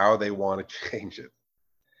how they want to change it.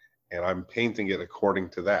 And I'm painting it according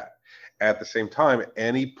to that. At the same time, at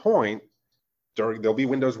any point there'll be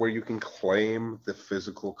windows where you can claim the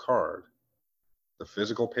physical card, the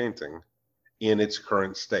physical painting in its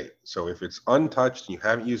current state. So if it's untouched and you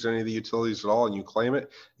haven't used any of the utilities at all and you claim it,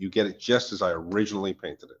 you get it just as I originally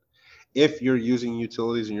painted it. If you're using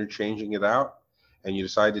utilities and you're changing it out and you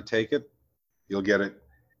decide to take it, you'll get it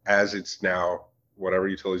as it's now, whatever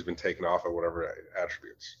utility's been taken off of whatever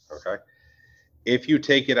attributes. Okay. If you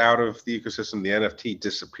take it out of the ecosystem, the NFT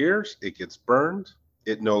disappears, it gets burned.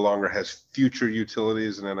 It no longer has future utility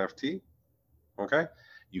as an NFT. Okay.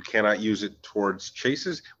 You cannot use it towards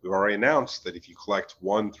chases. We've already announced that if you collect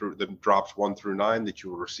the drops 1 through 9, that you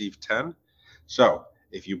will receive 10. So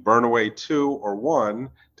if you burn away 2 or 1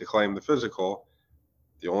 to claim the physical,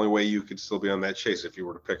 the only way you could still be on that chase if you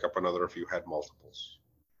were to pick up another, if you had multiples,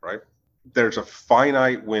 right? There's a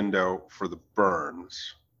finite window for the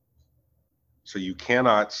burns. So you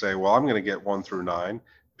cannot say, well, I'm going to get 1 through 9,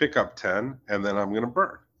 pick up 10, and then I'm going to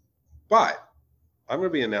burn. But I'm going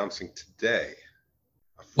to be announcing today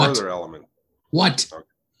a further element. What? Okay.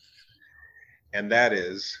 And that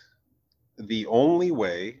is the only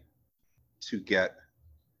way to get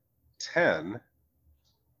 10.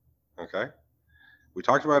 Okay. We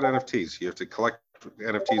talked about NFTs. You have to collect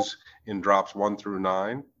NFTs in drops 1 through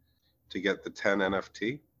 9 to get the 10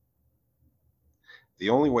 NFT. The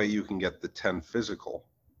only way you can get the 10 physical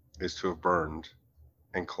is to have burned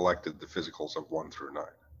and collected the physicals of 1 through 9.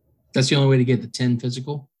 That's the only way to get the 10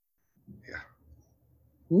 physical? Yeah.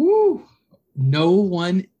 Woo! No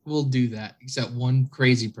one will do that except one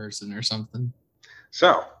crazy person or something.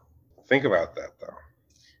 So think about that, though.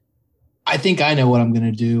 I think I know what I'm going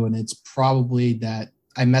to do, and it's probably that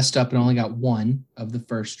I messed up and only got 1 of the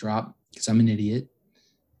first drop because I'm an idiot.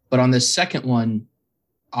 But on the second one,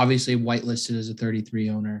 obviously whitelisted as a 33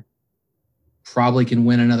 owner, probably can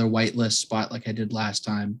win another whitelist spot like I did last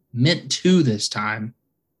time. Mint 2 this time.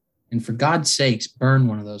 And for God's sakes, burn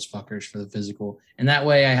one of those fuckers for the physical. And that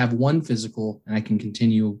way I have 1 physical and I can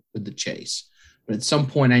continue with the chase. But at some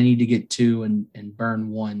point I need to get 2 and burn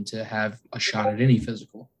 1 to have a shot at any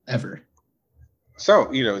physical ever. So,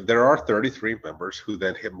 there are 33 members who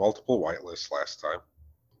then hit multiple whitelists last time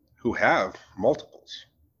who have multiples.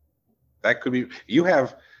 That could be, you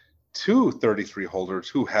have 2 33 holders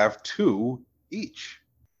who have 2 each.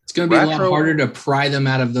 It's going to be a lot harder to pry them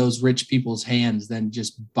out of those rich people's hands than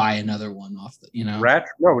just buy another one off the,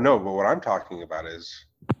 No, but what I'm talking about is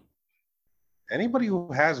anybody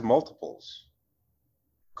who has multiples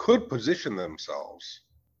could position themselves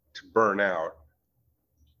to burn out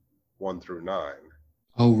 1 through 9.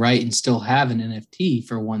 Oh, right. And still have an NFT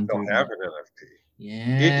for 1 through 9. Still have an NFT.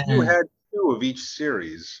 Yeah. If you had 2 of each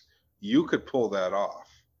series, you could pull that off.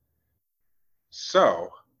 So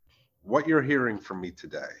what you're hearing from me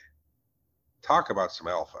today, talk about some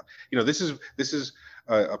alpha. This is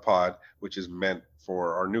a pod which is meant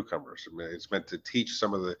for our newcomers. I mean, it's meant to teach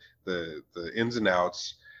some of the ins and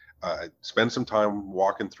outs, spend some time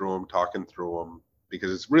walking through them, talking through them,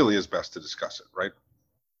 because it really is best to discuss it, right?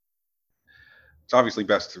 It's obviously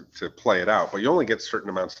best to play it out, but you only get certain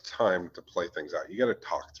amounts of time to play things out. You got to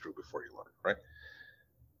talk through before you learn, right?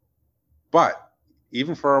 But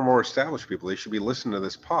even for our more established people, they should be listening to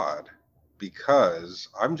this pod, because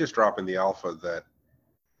I'm just dropping the alpha that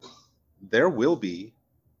there will be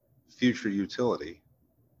future utility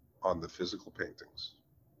on the physical paintings.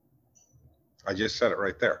 I just said it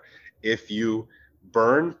right there. If you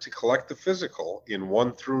burn to collect the physical in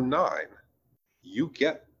 1 through 9, you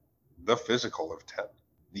get the physical of 10.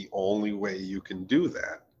 The only way you can do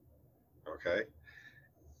that, okay,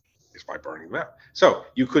 is by burning them out. So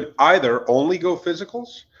you could either only go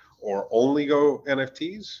physicals or only go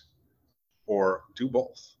NFTs or do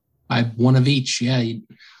both. I one of each. Yeah.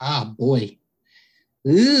 Boy.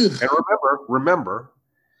 Ugh. And remember,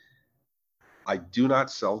 I do not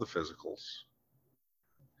sell the physicals.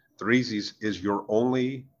 Threesies is your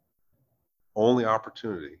only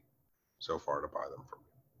opportunity so far to buy them from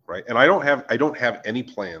me, right? And I don't have any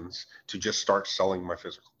plans to just start selling my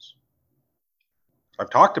physicals. I've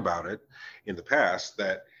talked about it in the past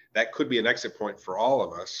that could be an exit point for all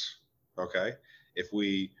of us, okay? If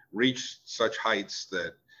we reach such heights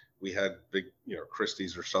that we had big,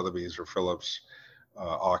 Christie's or Sotheby's or Phillips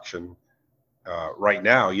auction. Right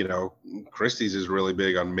now, Christie's is really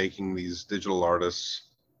big on making these digital artists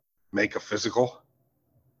make a physical.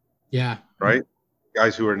 Yeah. Right.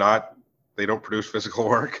 Guys who they don't produce physical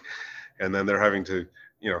work, and then they're having to,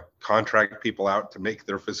 contract people out to make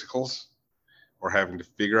their physicals, or having to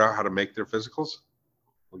figure out how to make their physicals.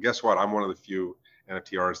 Well, guess what? I'm one of the few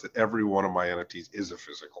NFT artists that every one of my NFTs is a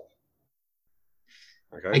physical.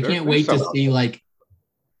 Okay. I can't wait to see like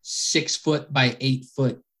 6 foot by 8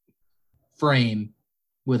 foot frame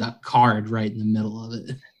with a card right in the middle of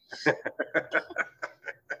it.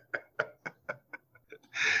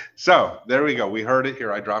 So there we go. We heard it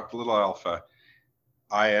here. I dropped a little alpha.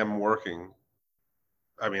 I am working.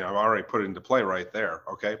 I mean, I've already put it into play right there.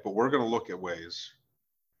 Okay. But we're going to look at ways,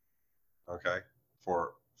 okay,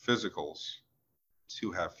 for physicals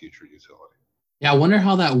to have future utility. Yeah. I wonder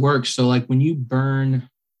how that works. So like when you burn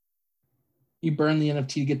the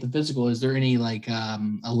NFT to get the physical, is there any like a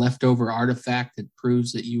leftover artifact that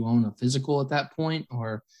proves that you own a physical at that point?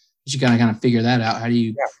 Or you gotta kind of figure that out? How do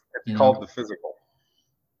you? Yeah, it's called the physical.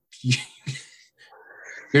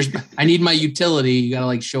 I need my utility. You gotta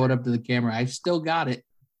like show it up to the camera. I've still got it.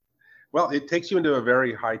 Well, it takes you into a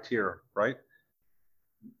very high tier, right?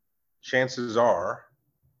 Chances are,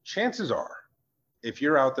 if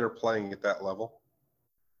you're out there playing at that level,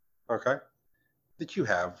 okay, that you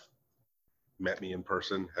have met me in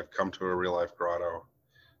person, have come to a real life grotto,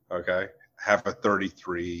 okay, have a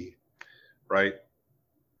 33, right?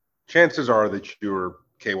 Chances are that you're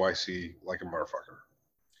KYC like a motherfucker.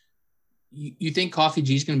 You think Coffee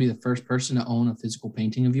G is going to be the first person to own a physical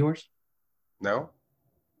painting of yours? No.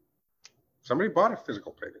 Somebody bought a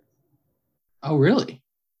physical painting. Oh, really?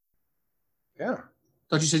 Yeah. I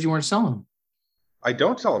thought you said you weren't selling them. I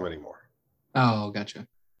don't sell them anymore. Oh, gotcha.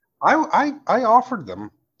 I offered them.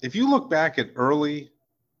 If you look back at early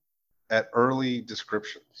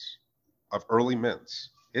descriptions of early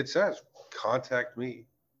mints, it says contact me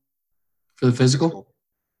for the physical.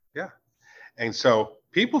 Yeah. And so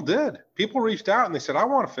people reached out and they said, I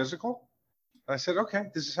want a physical. And I said, okay,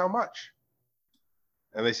 this is how much.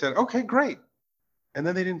 And they said, okay, great. And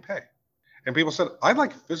then they didn't pay. And people said, I'd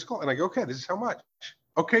like a physical. And I go, okay, this is how much.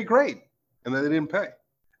 Okay, great. And then they didn't pay.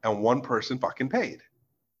 And one person fucking paid.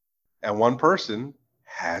 And one person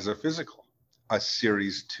has a physical, a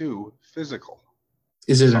Series 2 physical.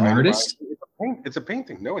 Is it an artist? It's a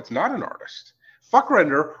painting. No, it's not an artist.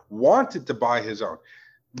 Fuckrender wanted to buy his own.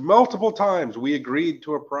 Multiple times we agreed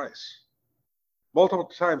to a price. Multiple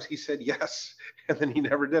times he said yes, and then he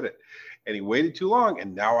never did it. And he waited too long,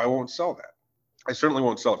 and now I won't sell that. I certainly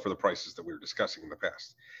won't sell it for the prices that we were discussing in the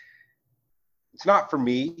past. It's not for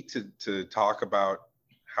me to talk about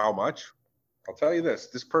how much. I'll tell you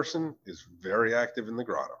this person is very active in the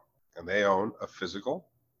grotto, and they own a physical.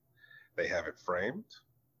 They have it framed.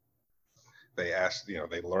 They asked,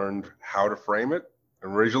 they learned how to frame it.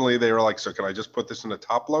 Originally, they were like, so can I just put this in a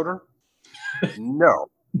top loader? No.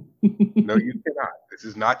 No, you cannot. This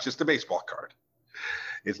is not just a baseball card.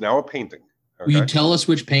 It's now a painting. Okay? Will you tell us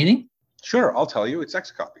which painting? Sure, I'll tell you. It's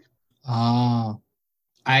X-Copy. I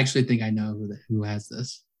actually think I know who has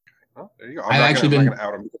this. Well, there you go.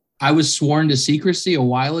 I was sworn to secrecy a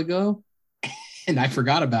while ago, and I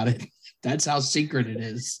forgot about it. That's how secret it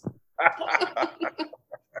is.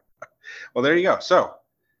 Well, there you go. So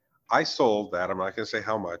I sold that. I'm not going to say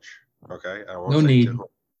how much. Okay. I won't no need.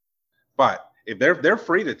 But if they're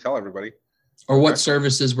free to tell everybody. Or what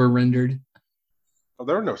services were rendered. Well,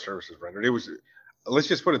 there were no services rendered. It was, let's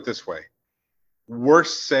just put it this way.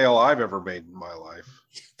 Worst sale I've ever made in my life.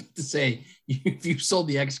 To say, if you sold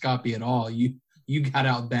the X-Copy at all, you got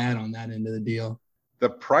out bad on that end of the deal. The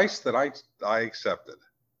price that I accepted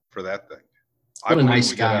for that thing. What a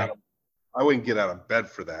nice guy. I wouldn't get out of bed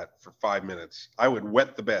for that for 5 minutes. I would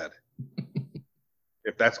wet the bed.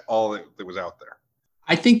 if that's all that was out there.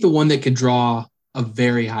 I think the one that could draw a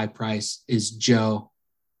very high price is Joe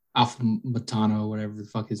Alfamatano, whatever the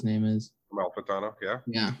fuck his name is. Malfitano, yeah.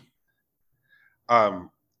 Yeah.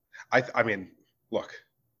 I mean, look,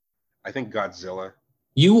 I think Godzilla.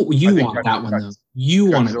 You think want that one though.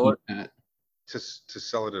 You want to keep that. To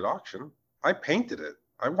sell it at auction. I painted it.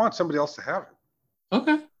 I want somebody else to have it.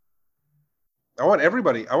 Okay. I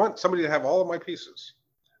want somebody to have all of my pieces.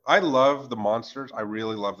 I love the monsters. I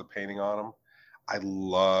really love the painting on them. I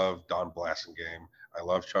love Don Blasingame. I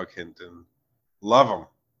love Chuck Hinton. Love them.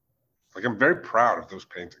 Like, I'm very proud of those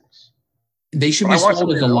paintings. They should be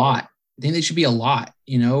sold as a lot. I think they should be a lot,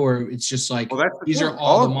 or it's just like, these are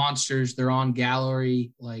all the monsters. They're on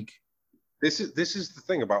gallery. Like, this is the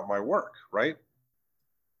thing about my work, right?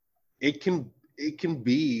 It can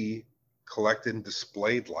be collected and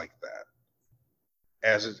displayed like that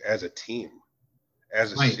as a team,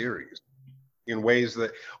 as a series, in ways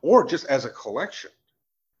that, or just as a collection.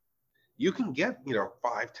 You can get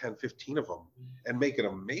 5, 10, 15 of them and make an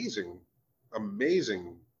amazing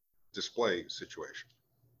display situation.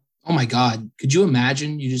 Oh my God. Could you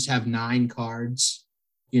imagine you just have 9 cards,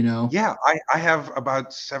 Yeah, I have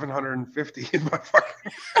about 750 in my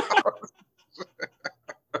fucking house.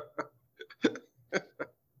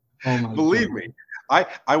 Oh my Believe God. Me.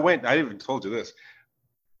 I even told you this.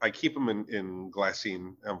 I keep them in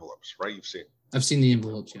glassine envelopes, right? You've seen. I've seen the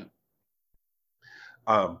envelopes, yeah.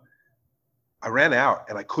 I ran out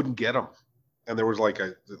and I couldn't get them. And there was like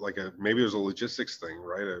a maybe it was a logistics thing,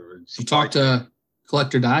 right? You talked to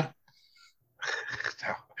Collector Die?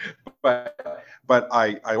 No. But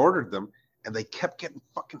I ordered them and they kept getting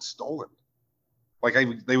fucking stolen. Like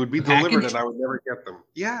they would be delivered and I would never get them.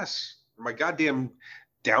 Yes. My goddamn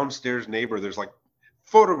downstairs neighbor, there's like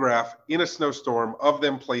photograph in a snowstorm of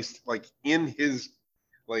them placed like in his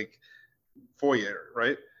like foyer,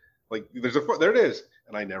 right? Like there it is.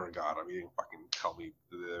 And I never got them. He didn't fucking tell me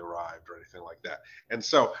they arrived or anything like that. And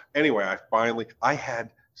so anyway, I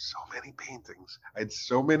had so many paintings. I had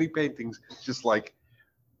so many paintings, just like,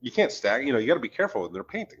 you can't stack, you got to be careful when they're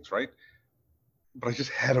paintings, right? But I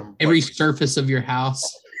just had them. Every surface of your house.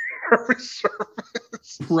 Every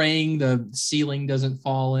surface. Praying the ceiling doesn't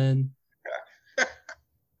fall in.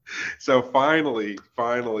 So finally,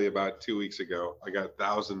 about 2 weeks ago, I got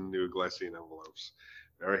 1,000 new glassine envelopes.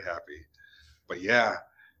 Very happy. But yeah.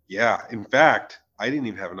 In fact, I didn't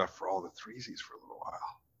even have enough for all the 3Zs for a little while.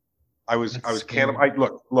 I was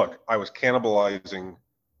cannibalizing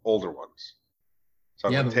older ones. So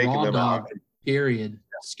I'm taking them out. Period.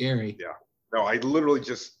 Yeah. Scary. Yeah. No, I literally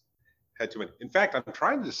just had too many. In fact, I'm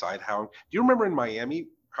trying to decide how. Do you remember in Miami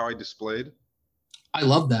how I displayed? I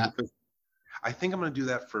love that. I think I'm going to do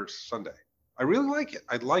that for Sunday. I really like it.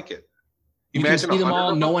 I'd like it. You can see them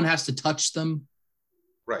all. No one has to touch them.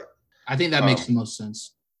 Right. I think that makes the most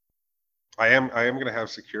sense. I am going to have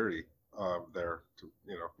security there to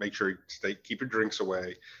make sure you keep your drinks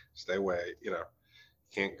away, stay away.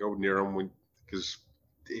 Can't go near them because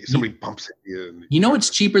somebody bumps into you. What's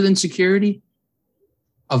cheaper than security?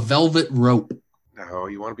 A velvet rope. No,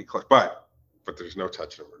 you want to be close, but there's no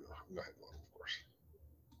touching them. No, of course.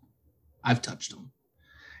 I've touched them.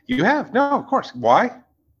 You have? No, of course. Why?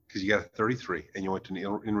 Because you got a 33 and you went to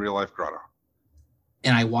an in real life grotto.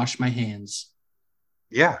 And I washed my hands.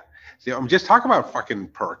 Yeah. See, I'm just talking about fucking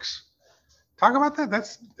perks. Talk about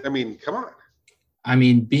that. Come on.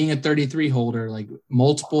 Being a 33 holder, like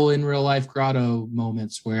multiple in real life grotto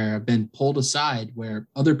moments where I've been pulled aside, where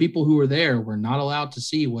other people who were there were not allowed to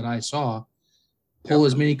see what I saw. Pull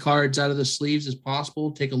as many cards out of the sleeves as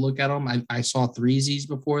possible. Take a look at them. I saw 3Zs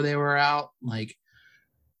before they were out. Like,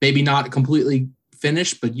 maybe not completely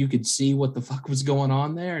finished, but you could see what the fuck was going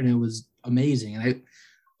on there. And it was amazing. And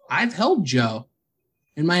I've held Joe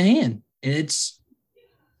in my hand, and it's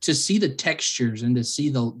to see the textures and to see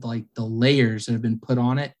the layers that have been put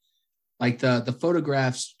on it. Like the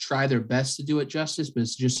photographs try their best to do it justice, but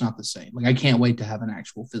it's just not the same. Like, I can't wait to have an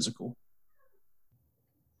actual physical.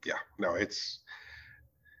 Yeah, no, it's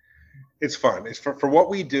fun. It's for what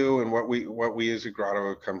we do and what we as a grotto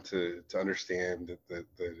have come to understand that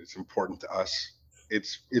it's important to us.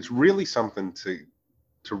 It's really something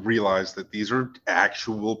to realize that these are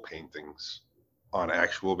actual paintings on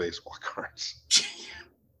actual baseball cards.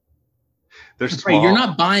 They're small. Right, you're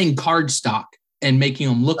not buying card stock and making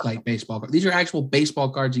them look like baseball cards. These are actual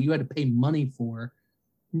baseball cards that you had to pay money for,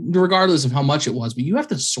 regardless of how much it was. But you have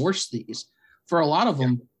to source these. For a lot of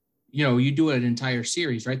them, you do an entire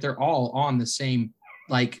series, right? They're all on the same,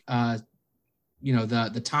 the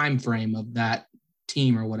time frame of that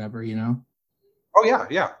team or whatever, Oh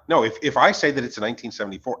yeah. No, if I say that it's a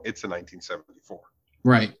 1974, it's a 1974.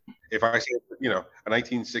 Right. If I say, a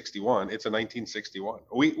 1961, it's a 1961.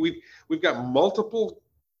 We've got multiple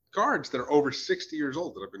cards that are over 60 years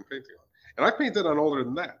old that I've been painting on, and I painted on older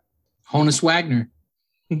than that. Honus Wagner.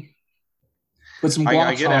 Put some I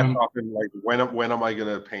gloss get on asked him. often, like, when am I going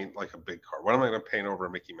to paint like a big card? When am I going to paint over a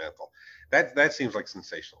Mickey Mantle? That seems like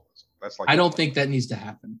sensationalism. That's like I don't think that needs to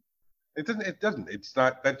happen. it doesn't. It doesn't. It's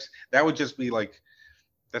not. That would just be like,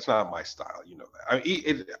 that's not my style. You know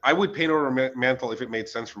that. I would paint over a mantle if it made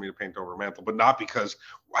sense for me to paint over a mantle, but not because,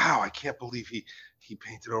 wow, I can't believe he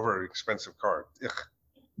painted over an expensive card. Ugh.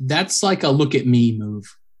 That's like a look at me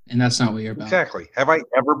move, and that's not what you're about. Exactly. Have I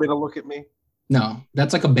ever been a look at me? No,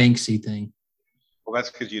 that's like a Banksy thing. Well, that's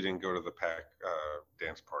because you didn't go to the pack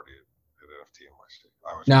dance party at NFT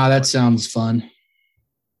NYC. No, that sounds fun.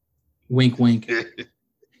 Wink, wink.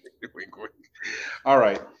 Wink, wink. All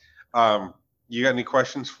right. You got any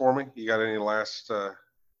questions for me? You got any last?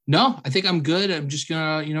 No, I think I'm good. I'm just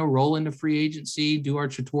gonna, roll into free agency, do our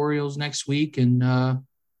tutorials next week, and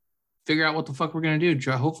figure out what the fuck we're gonna do.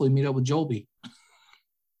 Try, hopefully meet up with Jolby.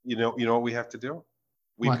 You know what we have to do?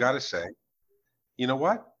 We've got to say, you know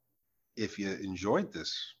what? If you enjoyed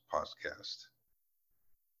this podcast,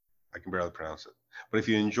 I can barely pronounce it, but if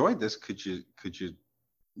you enjoyed this, could you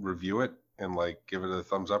review it and like give it a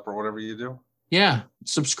thumbs up or whatever you do? Yeah,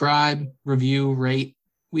 subscribe, review, rate.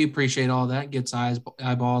 We appreciate all that. Gets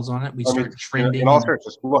eyeballs on it. We start trending. In all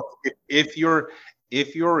seriousness, look, if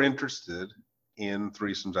you're interested in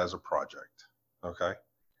threesomes as a project, okay,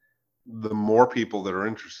 the more people that are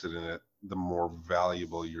interested in it, the more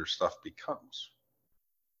valuable your stuff becomes.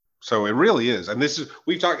 So it really is. And this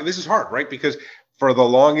is hard, right? Because for the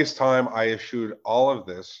longest time I eschewed all of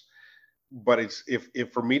this, but it's if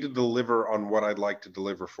for me to deliver on what I'd like to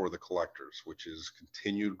deliver for the collectors, which is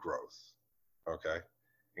continued growth, okay,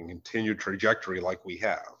 and continued trajectory like we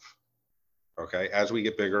have, okay, as we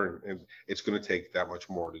get bigger, and it's going to take that much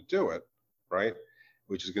more to do it, right?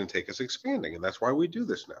 Which is going to take us expanding, and that's why we do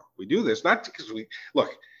this now. We do this not because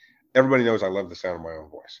everybody knows I love the sound of my own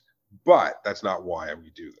voice, but that's not why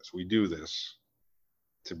we do this. We do this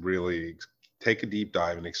to really take a deep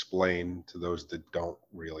dive and explain to those that don't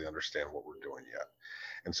really understand what we're doing yet.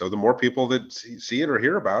 And so the more people that see it or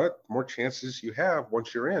hear about it, the more chances you have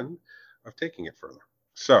once you're in of taking it further.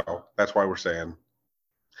 So that's why we're saying,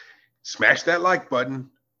 smash that like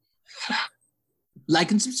button.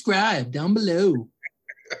 Like and subscribe down below.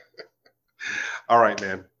 All right,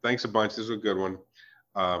 man. Thanks a bunch. This was a good one.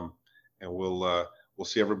 And we'll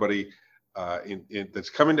see everybody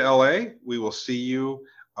that's coming to LA. We will see you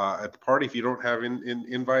at the party. If you don't have an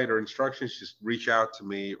invite or instructions, just reach out to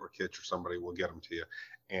me or Kitch or somebody. We'll get them to you.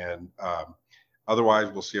 And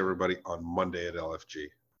otherwise, we'll see everybody on Monday at LFG.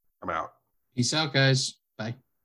 I'm out. Peace out, guys. Bye.